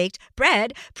baked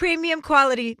bread, premium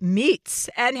quality meats,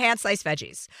 and hand-sliced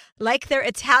veggies. Like their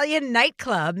Italian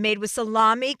nightclub made with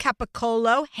salami,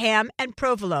 capicola, ham, and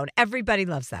provolone. Everybody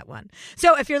loves that one.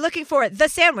 So if you're looking for the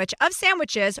sandwich of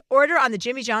sandwiches, order on the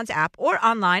Jimmy John's app or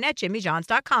online at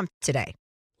jimmyjohns.com today.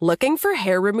 Looking for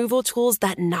hair removal tools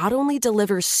that not only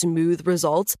deliver smooth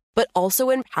results, but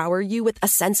also empower you with a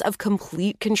sense of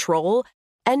complete control?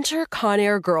 Enter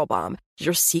Conair Girl Bomb,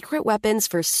 your secret weapons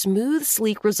for smooth,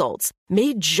 sleek results,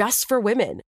 made just for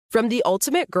women. From the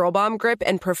ultimate Girl Bomb grip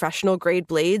and professional grade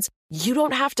blades, you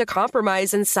don't have to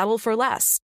compromise and settle for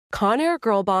less. Conair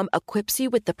Girl Bomb equips you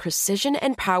with the precision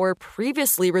and power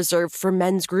previously reserved for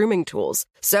men's grooming tools.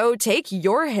 So take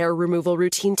your hair removal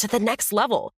routine to the next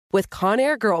level with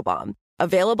Conair Girl Bomb.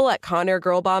 Available at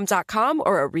ConairGirlBomb.com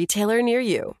or a retailer near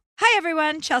you. Hi,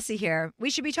 everyone. Chelsea here.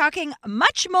 We should be talking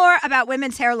much more about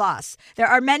women's hair loss. There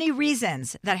are many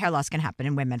reasons that hair loss can happen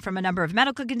in women, from a number of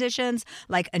medical conditions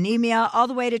like anemia all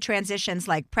the way to transitions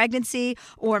like pregnancy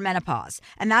or menopause.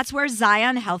 And that's where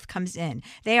Zion Health comes in.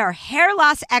 They are hair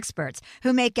loss experts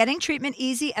who make getting treatment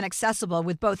easy and accessible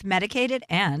with both medicated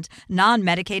and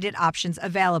non-medicated options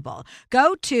available.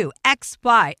 Go to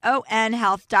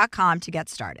xyonhealth.com to get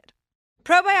started.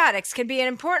 Probiotics can be an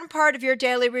important part of your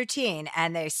daily routine,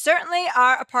 and they certainly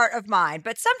are a part of mine,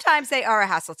 but sometimes they are a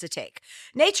hassle to take.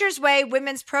 Nature's Way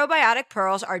Women's Probiotic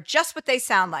Pearls are just what they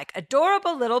sound like,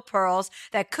 adorable little pearls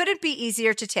that couldn't be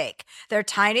easier to take. They're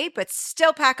tiny, but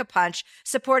still pack a punch,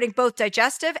 supporting both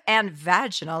digestive and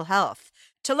vaginal health.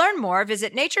 To learn more,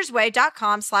 visit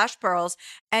naturesway.com/pearls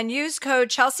and use code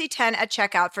Chelsea10 at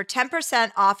checkout for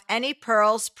 10% off any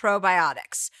Pearls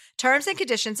probiotics. Terms and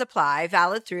conditions apply,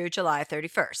 valid through July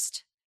 31st.